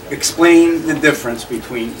 Explain the difference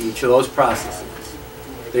between each of those processes.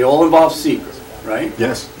 They all involve secret, right?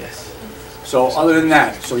 Yes. Yes. So other than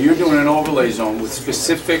that, so you're doing an overlay zone with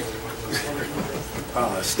specific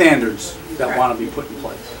standards that want to be put in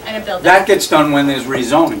place. And a building. That gets done when there's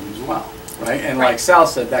rezoning as well, right? And like Right. Sal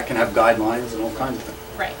said, that can have guidelines and all kinds of things.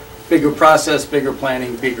 Right. Bigger process, bigger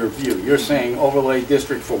planning, bigger view. You're saying overlay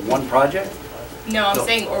district for one project? No, I'm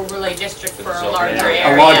saying overlay district for a zone larger area.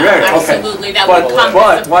 area. A larger area, okay. Absolutely, that But, would come.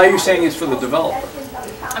 but why are you saying it's for the developer?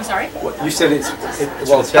 I'm sorry? What, you said it's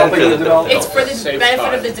Well, it's helping the developer? It's for the Saves benefit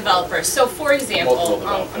time. of the developer. So for example, Multiple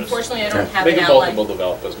developers. unfortunately I don't have Make an it outline. multiple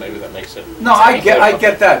developers, maybe that makes it. No, I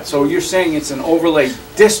get that. So you're saying it's an overlay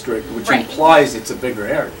district, which Right. implies it's a bigger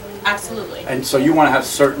area. Absolutely. And so you want to have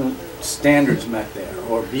certain standards met there,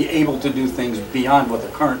 or be able to do things beyond what the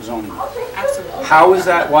current zoning is. Absolutely. How is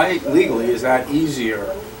that, why legally is that easier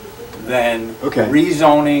than Okay.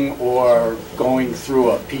 rezoning or going through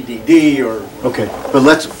a PDD or? Okay,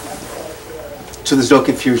 but so there's no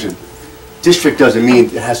confusion. District doesn't mean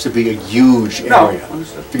it has to be a huge No, area.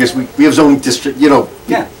 understood. Because we have zoning district,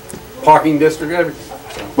 Yeah, parking district,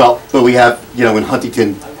 everything. well, but we have, in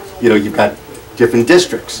Huntington, you've got different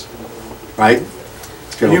districts, right?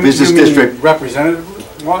 Business You mean district. representative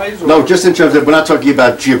wise? No, just in terms of, we're not talking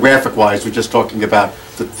about geographic wise, we're just talking about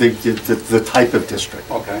the type of district,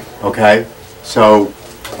 Okay, okay? So,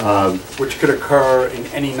 which could occur in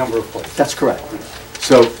any number of places. that's correct.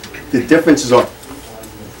 So the differences are,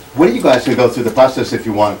 what do you guys can go through the process if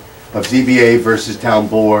you want, of ZBA versus town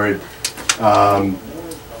board?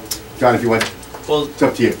 John, if you want, Well, it's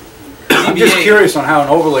up to you. I'm just curious on how an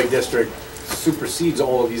overlay district supersedes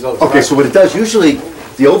all of these other. Okay, so what it does, usually,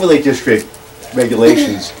 the overlay district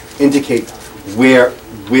regulations indicate where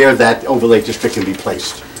that overlay district can be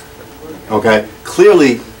placed. Okay?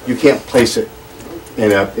 Clearly, you can't place it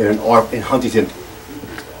in Huntington,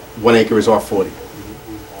 1 acre is R40.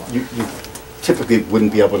 You typically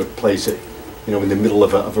wouldn't be able to place it, in the middle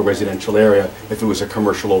of a residential area if it was a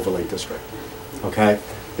commercial overlay district. Okay?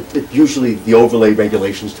 Usually, the overlay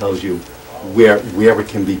regulations tells you where it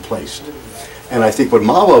can be placed. And I think what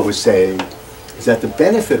Mawa was saying is that the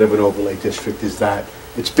benefit of an overlay district is that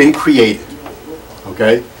it's been created,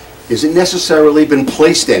 okay? Isn't necessarily been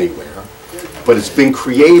placed anywhere, but it's been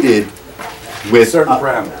created with Certain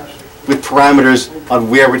parameters. with parameters on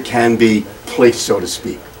where it can be placed, so to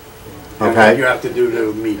speak. And what you Okay? have to do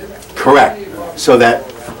to meet it. Correct. So that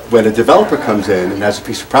when a developer comes in and has a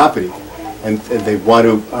piece of property and they want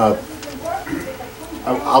to,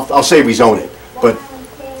 I'll say rezone it, but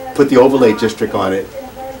put the overlay district on it,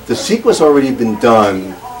 the sequence already been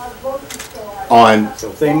done on So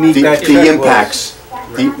if they meet the that the checklist- impacts,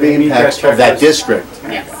 the They meet that impacts of that checklist. district,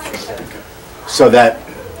 Yes. so that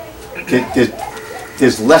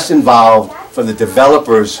there's less involved from the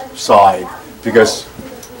developer's side, because,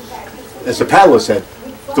 as the panelist said,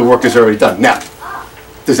 the work is already done. Now,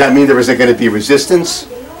 does that mean there isn't going to be resistance?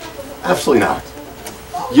 Absolutely not.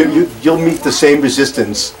 You'll meet the same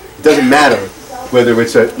resistance. It doesn't matter whether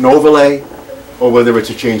it's an overlay, or whether it's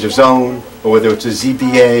a change of zone, or whether it's a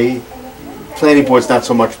ZBA. Planning board's not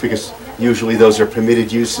so much, because usually those are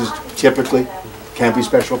permitted uses, typically, can't be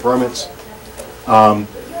special permits.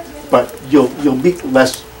 But you'll meet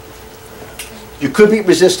less, you could meet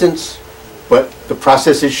resistance, but the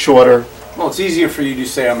process is shorter. Well, it's easier for you to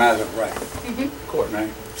say I'm as of right. Court, right?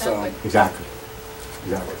 So, Exactly.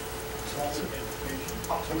 Exactly.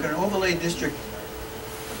 So can an overlay district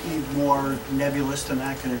be more nebulous than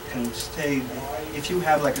that? Can it stay, if you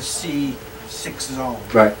have like a C6 zone,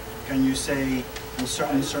 Right. can you say in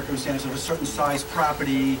certain circumstances of a certain size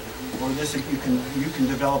property, or this, you can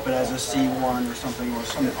develop it as a C1 or something, or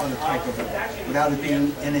some other type of it, without it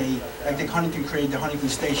being in a, I think Huntington created the Huntington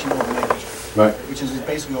Station overlay district, Right. which is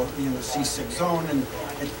basically the C6 zone, and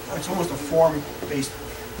it's almost a form-based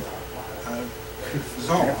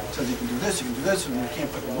zone. So you can do this, and you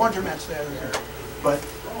can't put laundromats there. But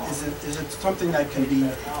is it something that can be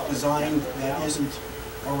designed that isn't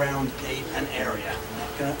around an area?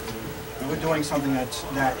 We're doing something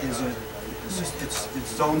that is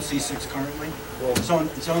it's zone C6 currently. Zone.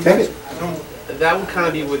 That would kind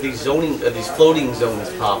of be where these floating zones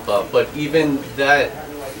pop up, but even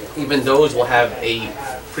those will have a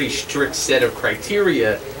pretty strict set of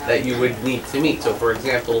criteria that you would need to meet. So, for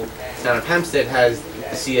example, town of Hempstead has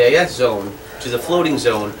the CAS zone, which is a floating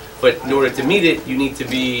zone, but in order to meet it, you need to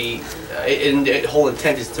be, and the whole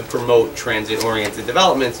intent is to promote transit-oriented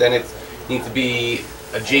developments, and it needs to be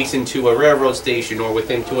adjacent to a railroad station or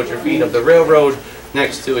within 200 feet of the railroad.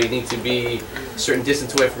 Next to it, you need to be a certain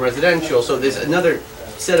distance away from residential. So there's another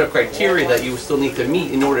set of criteria that you still need to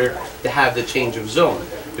meet in order to have the change of zone.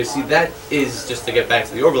 But see, that is, just to get back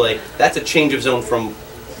to the overlay, that's a change of zone from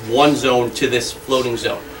one zone to this floating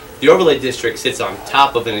zone. The overlay district sits on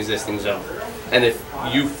top of an existing zone. And if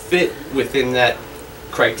you fit within that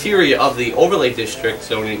criteria of the overlay district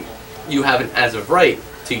zoning, you have an as of right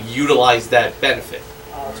to utilize that benefit.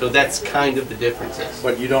 So that's kind of the differences.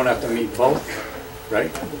 But you don't have to meet both, right?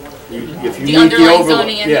 If you The meet underlying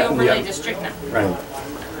zoning and the overlay yeah. district now. Right.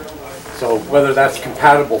 So whether that's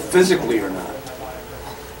compatible physically or not.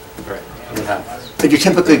 Right. Yeah. But you're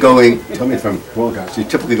typically going, tell me if I'm wrong, guys, you're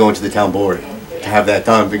typically going to the town board to have that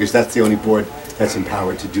done, because that's the only board that's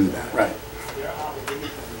empowered to do that. Right.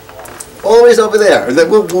 Always over there, and then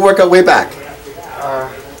we'll work our way back.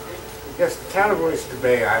 Yes, the town of Oyster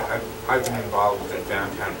Bay, I've been involved with the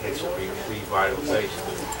downtown history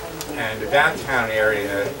revitalization. And the downtown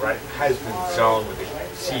area has been zoned with a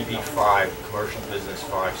CB5, commercial business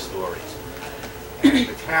 5 stories. And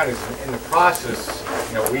the town is in the process,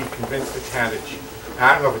 we convinced the town that,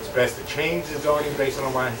 I don't know if it's best to change the zoning based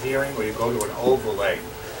on what I'm hearing, or you go to an overlay.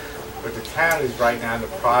 But the town is right now in the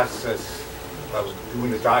process of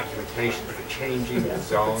doing the documentation for changing the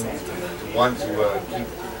zones to ones to keep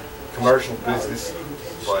commercial business,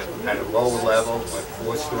 but at a lower level, like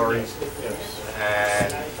 4 stories,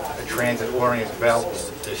 and a transit-oriented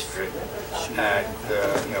development district at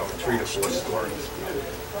 3 to 4 stories.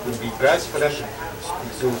 Would it be best for them to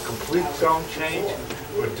do a complete zone change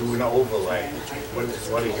or do an overlay?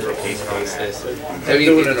 What is your opinion on that? I mean,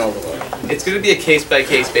 Doing an overlay. it's going to be a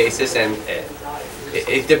case-by-case basis, and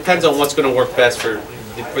it depends on what's going to work best for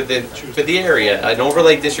the area. An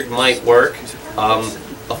overlay district might work.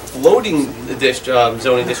 A floating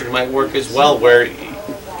zoning district might work as well, where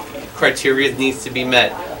criteria needs to be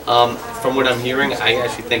met. From what I'm hearing, I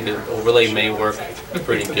actually think that overlay may work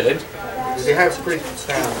pretty good. They have pretty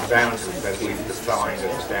sound boundaries that we've defined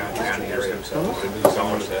as downtown area, so the new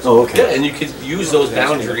zones. Oh, okay. Yeah, and you could use those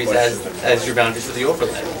boundaries as your boundaries for the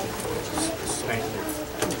overlay. Thank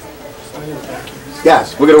you.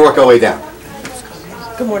 Yes, we're gonna work our way down.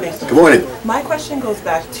 Good morning. Good morning. My question goes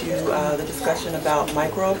back to the discussion about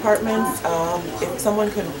micro apartments. If someone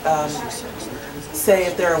could say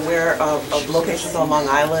if they're aware of locations on Long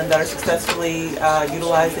Island that are successfully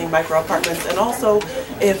utilizing micro apartments, and also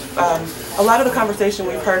if a lot of the conversation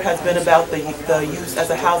we've heard has been about the use as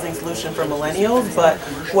a housing solution for millennials, but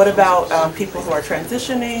what about people who are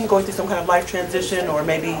transitioning, going through some kind of life transition, or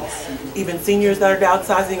maybe even seniors that are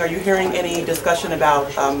downsizing? Are you hearing any discussion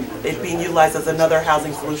about it being utilized as another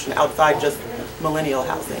housing solution outside just millennial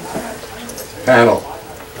housing? Panel.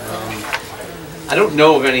 I don't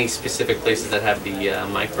know of any specific places that have the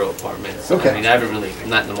micro apartments. Okay. I mean, I haven't really, I'm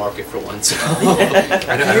not in the market for one, so.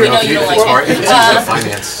 I don't know if you don't like it's it. easy to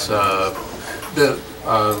finance.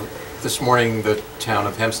 This morning, the town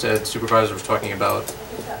of Hempstead supervisor was talking about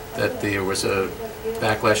that there was a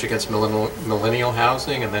backlash against millennial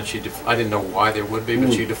housing, and then I didn't know why there would be,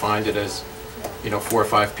 but she defined it as 4 or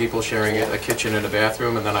 5 people sharing a kitchen and a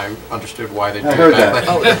bathroom, and then I understood why they. I heard that.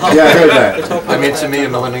 Yeah, I heard that. I mean, to me, a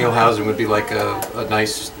millennial housing would be like a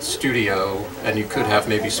nice studio, and you could have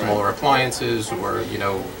maybe smaller appliances, or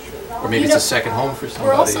or maybe it's a second home for somebody.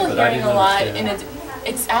 We're also but I hearing didn't a lot, understand. and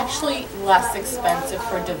it's actually less expensive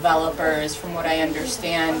for developers, from what I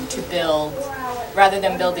understand, to build, rather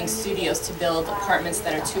than building studios, to build apartments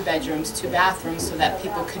that are 2 bedrooms, 2 bathrooms, so that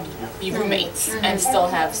people could be roommates and still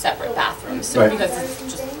have separate bathrooms. So Right. because it's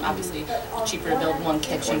just obviously cheaper to build 1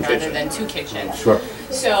 kitchen rather than 2 kitchens. Sure.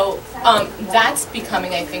 So that's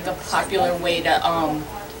becoming, I think, a popular way to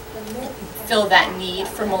fill that need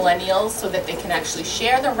for millennials so that they can actually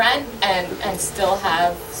share the rent and still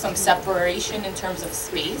have some separation in terms of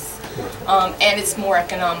space. And it's more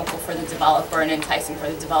economical for the developer and enticing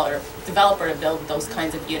for the developer to build those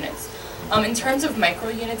kinds of units. In terms of micro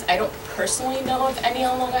units, I don't personally know of any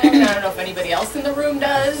on Long Island. I don't know if anybody else in the room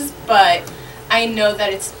does, but I know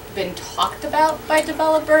that it's been talked about by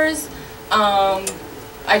developers.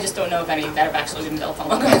 I just don't know of any that have actually been built on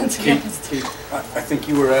Long Island, to be honest. I think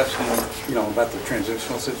you were asking, about the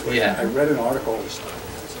transitional situation. Yeah. I read an article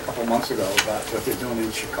a couple months ago about what they're doing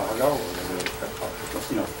in Chicago.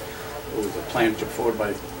 It was a plan put forward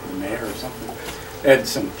by the mayor or something. They had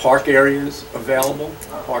some park areas available,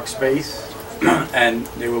 park space, and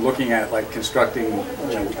they were looking at like constructing,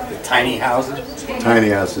 the tiny houses. Tiny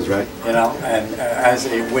houses, right? And as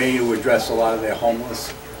a way to address a lot of their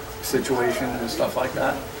homeless situation and stuff like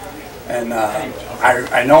that. And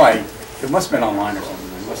I know it must have been online or something.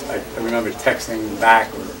 I remember texting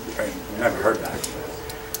back, or I never heard back.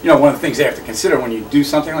 One of the things they have to consider when you do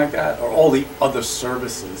something like that are all the other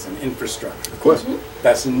services and infrastructure. Of course.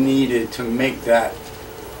 That's needed to make that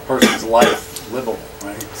person's life livable,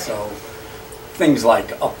 right? So things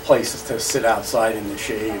like a place to sit outside in the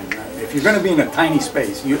shade. And if you're going to be in a tiny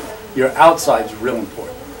space, your outside's real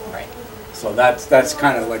important. Right. So that's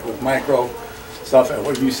kind of like with micro stuff.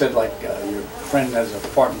 What you said, like your friend has an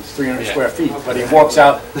apartment, 300 square feet, but he walks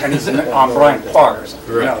out and he's on Bryant Park or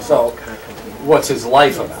something. Right. So what's his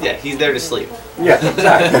life about? Yeah, he's there to sleep. Yeah,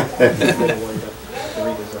 exactly.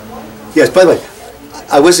 Yes, by the way,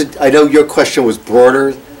 I know your question was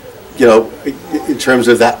broader, in terms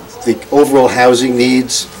of the overall housing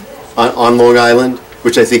needs on Long Island,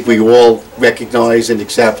 which I think we all recognize and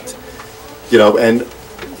accept, and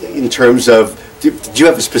in terms of, did you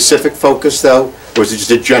have a specific focus though, or was it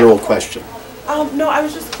just a general question? No, I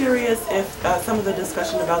was just curious if some of the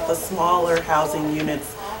discussion about the smaller housing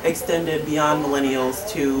units extended beyond millennials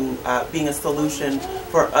to being a solution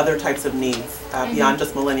for other types of needs beyond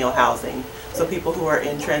just millennial housing. So people who are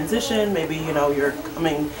in transition, maybe you're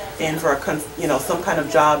coming in for some kind of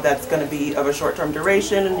job that's going to be of a short-term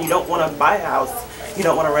duration, and you don't want to buy a house, you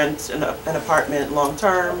don't want to rent an apartment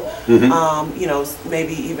long-term.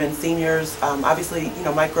 Maybe even seniors. Obviously,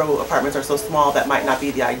 micro apartments are so small that might not be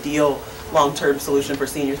the ideal long-term solution for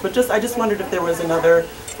seniors. But I just wondered if there was another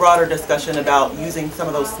broader discussion about using some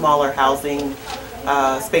of those smaller housing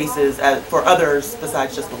spaces for others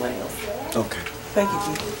besides just millennials. Okay. Thank you,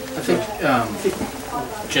 Keith. I think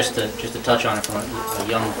just to touch on it from a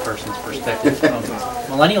young person's perspective,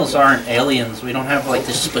 millennials aren't aliens. We don't have like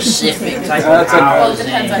this specific type of housing.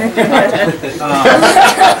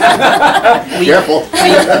 Careful.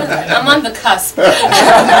 I'm on the cusp.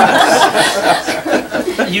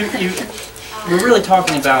 We're really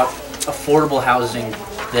talking about affordable housing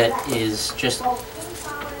that is just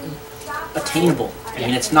attainable. I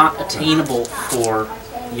mean, it's not attainable for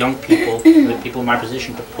young people, people in my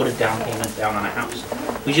position, to put a down payment down on a house.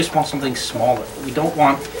 We just want something smaller. We don't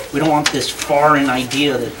want this foreign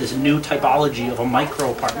idea, that this new typology of a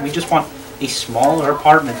micro apartment. We just want a smaller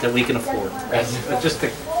apartment that we can afford. That's just the.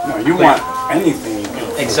 No, you want anything you can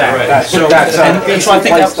afford. Exactly. That's So I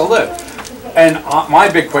think place to live. And my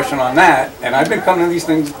big question on that, and I've been coming to these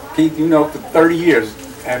things, Keith, for 30 years,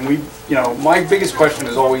 and my biggest question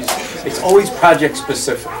is it's always project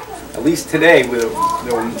specific. At least today,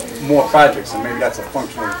 there were more projects, and maybe that's a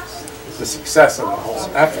function of the success of the whole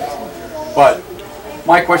effort. But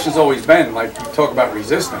my question's always been, like you talk about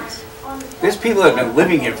resistance, there's people that have been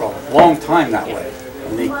living here for a long time that way,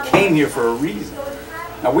 and they came here for a reason.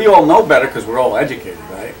 Now, we all know better because we're all educated,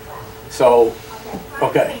 right? So,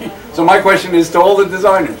 okay. So my question is to all the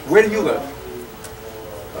designers, where do you live?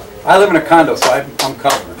 I live in a condo, so I'm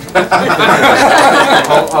covered.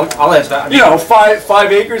 I'll answer that.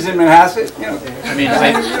 5 acres in Manhasset. I mean,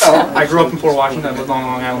 I grew up in Port Washington. I lived on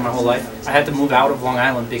Long Island my whole life. I had to move out of Long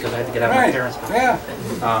Island because I had to get out of my parents' house. Yeah.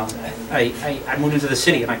 I moved into the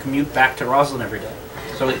city and I commute back to Roslyn every day.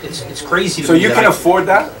 So it's crazy. So you can afford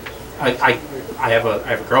that? I have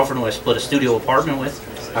a girlfriend who I split a studio apartment with.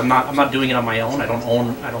 I'm not doing it on my own. I don't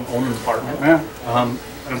own an apartment. Yeah. I'm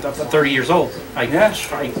 30 years old. I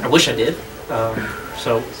wish I did.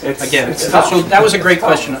 So that was a great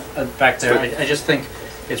question back there. I just think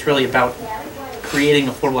it's really about creating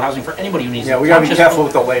affordable housing for anybody who needs it. Yeah, we got to be careful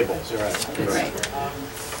with the labels. You're right.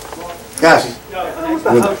 Yes.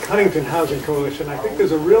 With the Huntington Housing Coalition, I think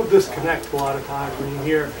there's a real disconnect a lot of times when you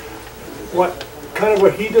hear what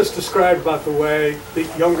he just described about the way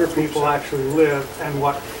that younger people actually live and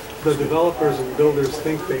what the developers and builders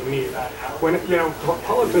think they need. When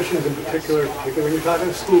politicians in particular when you're talking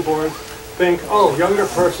to school boards, think, oh, younger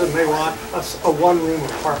person, they want a one-room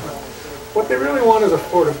apartment. What they really want is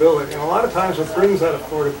affordability, and a lot of times what brings that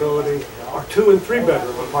affordability are 2- and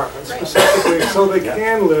 3-bedroom apartments, specifically so they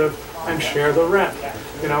can live and share the rent.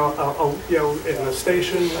 You know, in the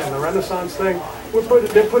station and the Renaissance thing,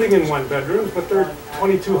 they're putting in 1-bedrooms, but they're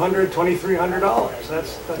 $2,200, $2,300.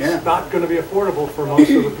 That's not going to be affordable for most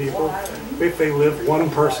of the people if they live one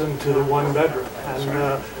person to the 1-bedroom.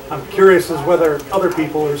 And I'm curious as whether other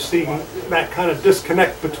people are seeing that kind of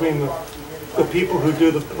disconnect between the people who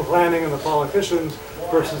do the planning and the politicians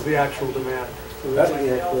versus the actual demand. I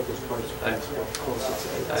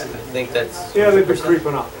think that's... Yeah, they've been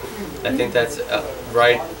creeping up. I think that's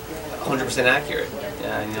right, 100% accurate.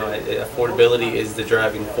 You know, affordability is the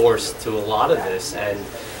driving force to a lot of this, and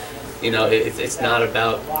you know, it's not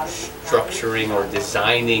about structuring or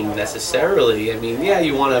designing necessarily. I mean, yeah,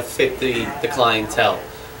 you want to fit the clientele,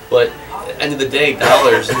 but at the end of the day,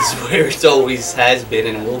 dollars is where it always has been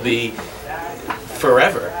and will be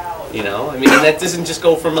forever. You know, I mean, and that doesn't just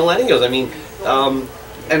go for millennials. I mean,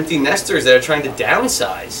 empty nesters that are trying to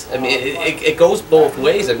downsize. I mean, it goes both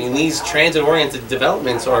ways. I mean, these transit-oriented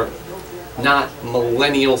developments are not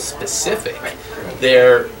millennial specific.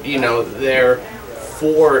 They're, you know, they're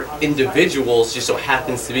for individuals. Just so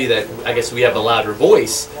happens to be that I guess we have a louder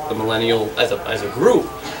voice, the millennial as a group.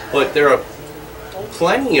 But there are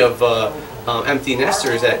plenty of empty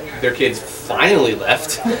nesters that their kids finally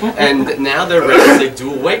left, and now they're ready to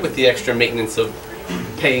do away with the extra maintenance of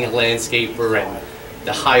paying a landscaper and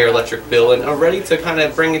the higher electric bill, and are ready to kind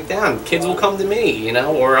of bring it down. Kids will come to me, you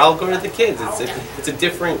know, or I'll go to the kids. It's a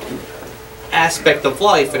different aspect of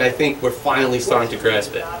life, and I think we're finally starting to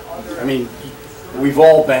grasp it. I mean, we've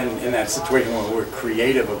all been in that situation where we're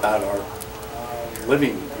creative about our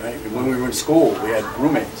living, right? When we were in school, we had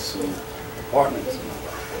roommates and apartments.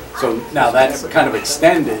 So now that's kind of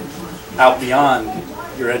extended out beyond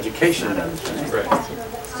your education. Right.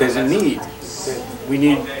 There's a need. We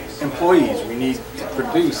need employees. We need to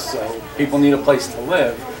produce. So people need a place to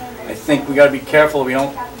live. I think we got to be careful we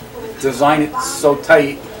don't design it so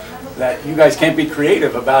tight that you guys can't be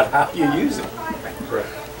creative about how you use it. Correct.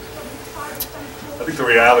 I think the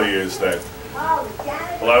reality is that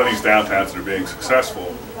a lot of these downtowns that are being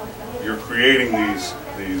successful, you're creating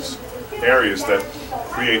these areas that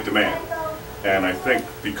create demand. And I think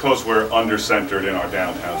because we're under-centered in our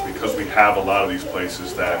downtowns, because we have a lot of these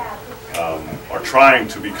places that are trying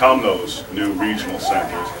to become those new regional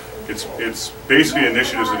centers, it's basically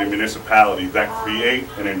initiatives of the municipality that create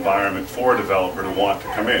an environment for a developer to want to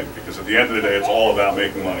come in. Because at the end of the day, it's all about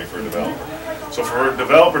making money for a developer. So for a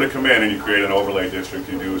developer to come in and you create an overlay district,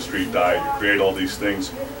 you do a street diet, you create all these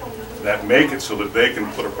things that make it so that they can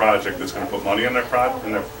put a project that's going to put money in their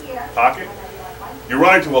pocket, you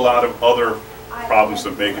run into a lot of other problems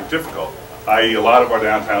that make it difficult, i.e. a lot of our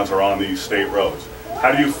downtowns are on these state roads.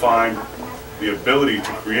 How do you find the ability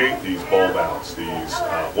to create these bulb outs, these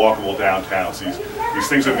walkable downtowns, these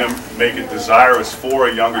things that are going to make it desirous for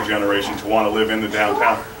a younger generation to want to live in the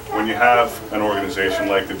downtown when you have an organization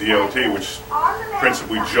like the DOT, which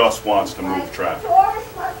principally just wants to move traffic?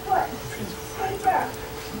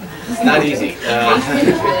 It's not easy. She's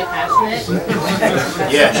really passionate.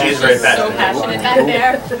 Yeah, she is very passionate. So passionate back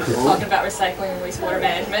there, talking about recycling and wastewater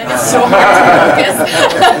management. It's so hard to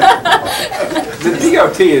focus. The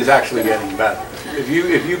DOT is actually getting better. If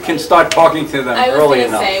you can start talking to them early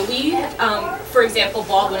enough. I was going to say, for example,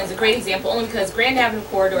 Baldwin is a great example only because Grand Avenue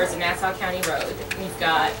corridor is a Nassau County road. We've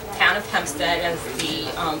got Town of Hempstead as the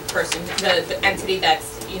the entity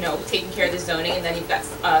that's taking care of the zoning, and then you've got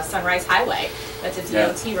Sunrise Highway, that's a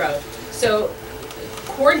DOT road. So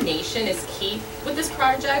coordination is key with this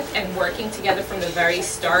project, and working together from the very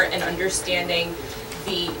start and understanding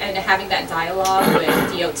and having that dialogue with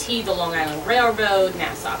DOT, the Long Island Railroad,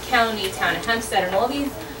 Nassau County, Town of Hempstead, and all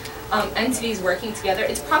these entities working together.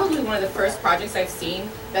 It's probably one of the first projects I've seen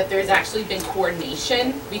that there's actually been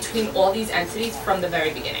coordination between all these entities from the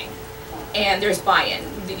very beginning. And there's buy-in.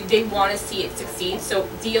 They want to see it succeed, so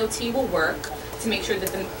DOT will work to make sure that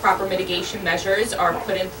the proper mitigation measures are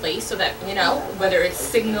put in place so that, whether it's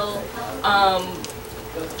signal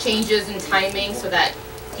changes in timing so that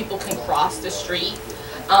people can cross the street.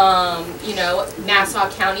 Nassau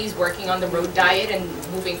County is working on the road diet and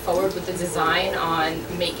moving forward with the design on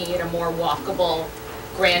making it a more walkable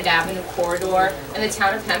Grand Avenue corridor. And the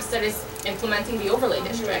Town of Hempstead is implementing the overlay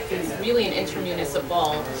district. It's really an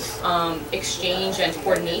intermunicipal exchange and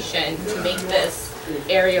coordination to make this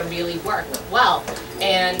area really work well.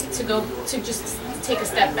 And to just to take a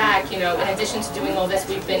step back, in addition to doing all this,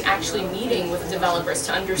 we've been actually meeting with developers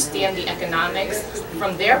to understand the economics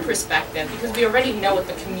from their perspective, because we already know what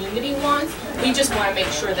the community wants. We just want to make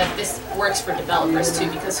sure that this works for developers too,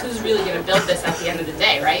 because who's really going to build this at the end of the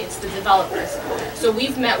day, right? It's the developers. So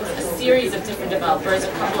we've met with a series of different developers,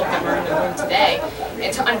 a couple of them are in the room today,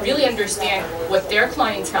 and to really understand what their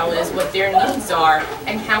clientele is, what their needs are,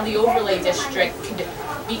 and how the overlay district could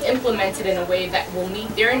be implemented in a way that will meet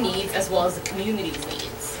their needs as well as the community's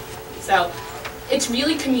needs. So it's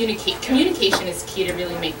really communication is key to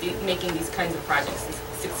really making these kinds of projects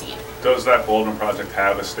succeed. Does that Baldwin project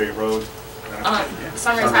have a state road?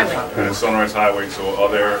 Sunrise Highway. And it's Sunrise Highway, so are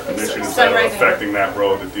there initiatives that are affecting that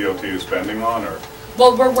road that DOT is spending on, or?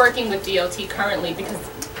 Well, we're working with DOT currently because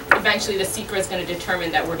eventually the secret is going to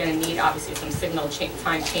determine that we're going to need obviously some signal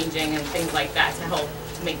time changing and things like that to help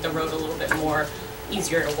make the road a little bit more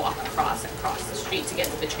easier to walk across and cross the street to get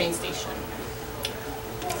to the train station.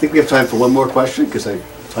 I think we have time for one more question, because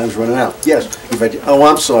time's running out. Yes, oh,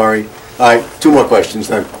 I'm sorry. All right, two more questions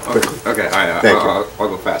then. Okay, Thank you. I'll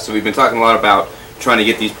go fast. So we've been talking a lot about trying to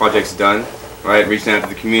get these projects done, right? Reaching out to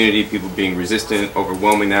the community, people being resistant,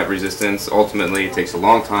 overwhelming that resistance. Ultimately, it takes a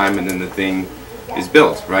long time, and then the thing is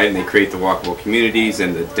built, right? And they create the walkable communities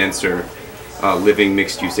and the denser living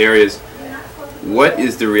mixed-use areas. What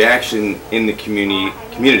is the reaction in the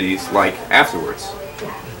communities like afterwards?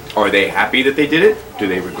 Are they happy that they did it? Do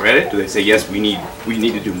they regret it? Do they say, yes, we need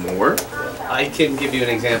to do more? I can give you an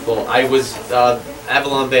example. I was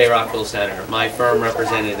Avalon Bay Rockville Center. My firm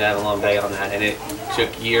represented Avalon Bay on that, and it took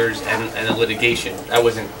years and a litigation. I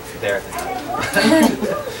wasn't there at the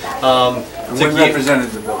time. We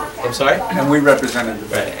represented the building. I'm sorry? And we represented the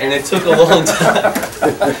building. Right, and it took a long time.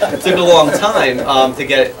 It took a long time to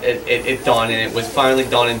get it done, and it was finally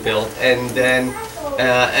done and built. And then,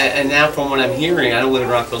 and now from what I'm hearing, I don't live in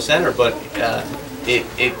Rockville Center, but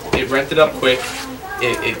it rented up quick.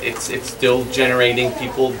 It's still generating.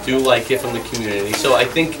 People do like it from the community. So I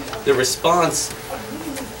think the response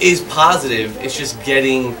is positive. It's just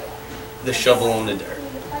getting the shovel in the dirt.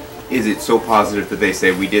 Is it so positive that they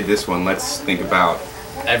say, we did this one, let's think about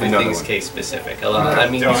everything's case specific? I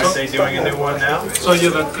mean, Are they doing a new one now? So yeah,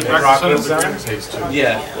 the Rockville Center? phase 2.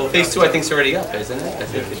 Yeah, well, phase 2 I think is already up, isn't it? I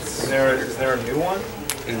think it's Is there a new one?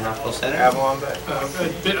 in Rockville Center. Avalon Bay?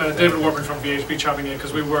 David Warburton from VHB chopping in,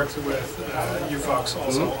 because we worked with you folks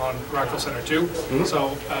also on Rockville Center too.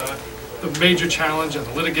 So the major challenge and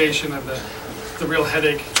the litigation and the real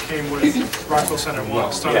headache came with Rockville Center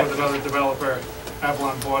 1. Started with another developer.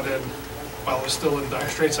 Avalon bought in while it was still in dire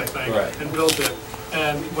straits, I think, and built it.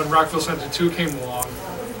 And when Rockville Center 2 came along,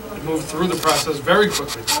 it moved through the process very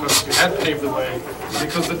quickly because we had paved the way,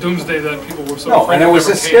 because the doomsday that people were so afraid of. And it was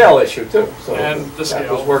a scale issue too. So and the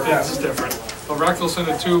scale is different. But Rockville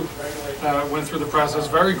Center 2 went through the process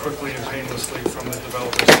very quickly and painlessly from the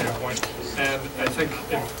developer standpoint. And I think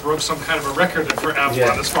it broke some kind of a record for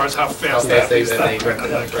Avalon as far as how fast that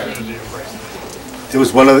community embraced it. There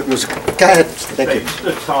was one other, go ahead, thank you. Just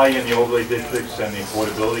to tie in the overlay districts and the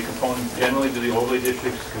affordability component, generally do the overlay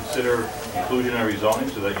districts consider inclusionary zoning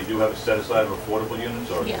so that you do have a set aside of affordable units?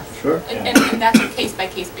 Or Yes. Sure. And that's a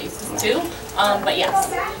case-by-case basis too, but yes.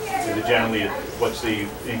 is it generally, what's the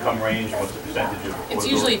income range, what's the percentage of affordability? It's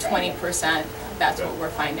usually 20%, that's what we're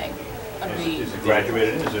finding. Is it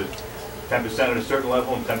graduated? Is it 10% at a certain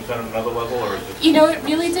level and 10% at another level, or is it? You know, it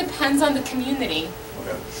really depends on the community.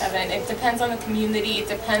 Okay. Evan, it depends on the community, it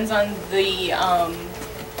depends on the,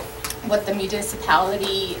 what the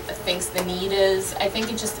municipality thinks the need is. I think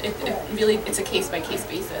it really, it's a case-by-case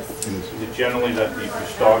basis. Is it generally that you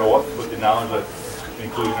start off with the knowledge that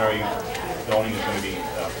inclusionary zoning is going to be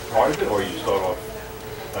part of it, or you start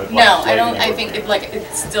off? No, I don't, I think it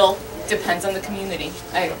still depends on the community.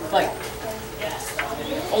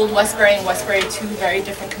 Old Westbury and Westbury are two very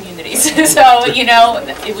different communities, so, you know,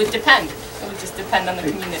 it would depend. It would just depend on the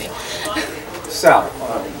community. Sal,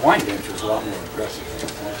 wine damage was a lot more aggressive.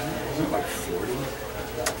 Wasn't it like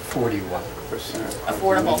 41%?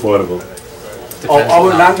 Affordable. Oh,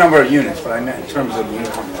 not number of units, but I meant in terms of the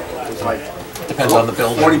income level. It was like Depends on the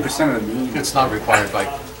building. 40% of the median. It's not required by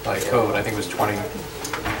code. I think it was 20.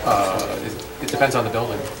 It depends on the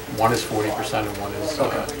building. One is 40% and one is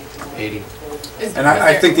 80. And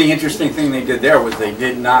I think the interesting thing they did there was they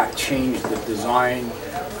did not change the design,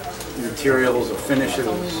 materials, or finishes.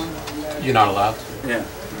 You're not allowed to. Yeah.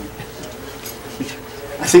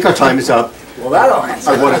 I think our time is up. Well, that'll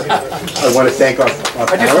answer. I want to thank our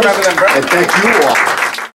panelists, remember them, and thank you all.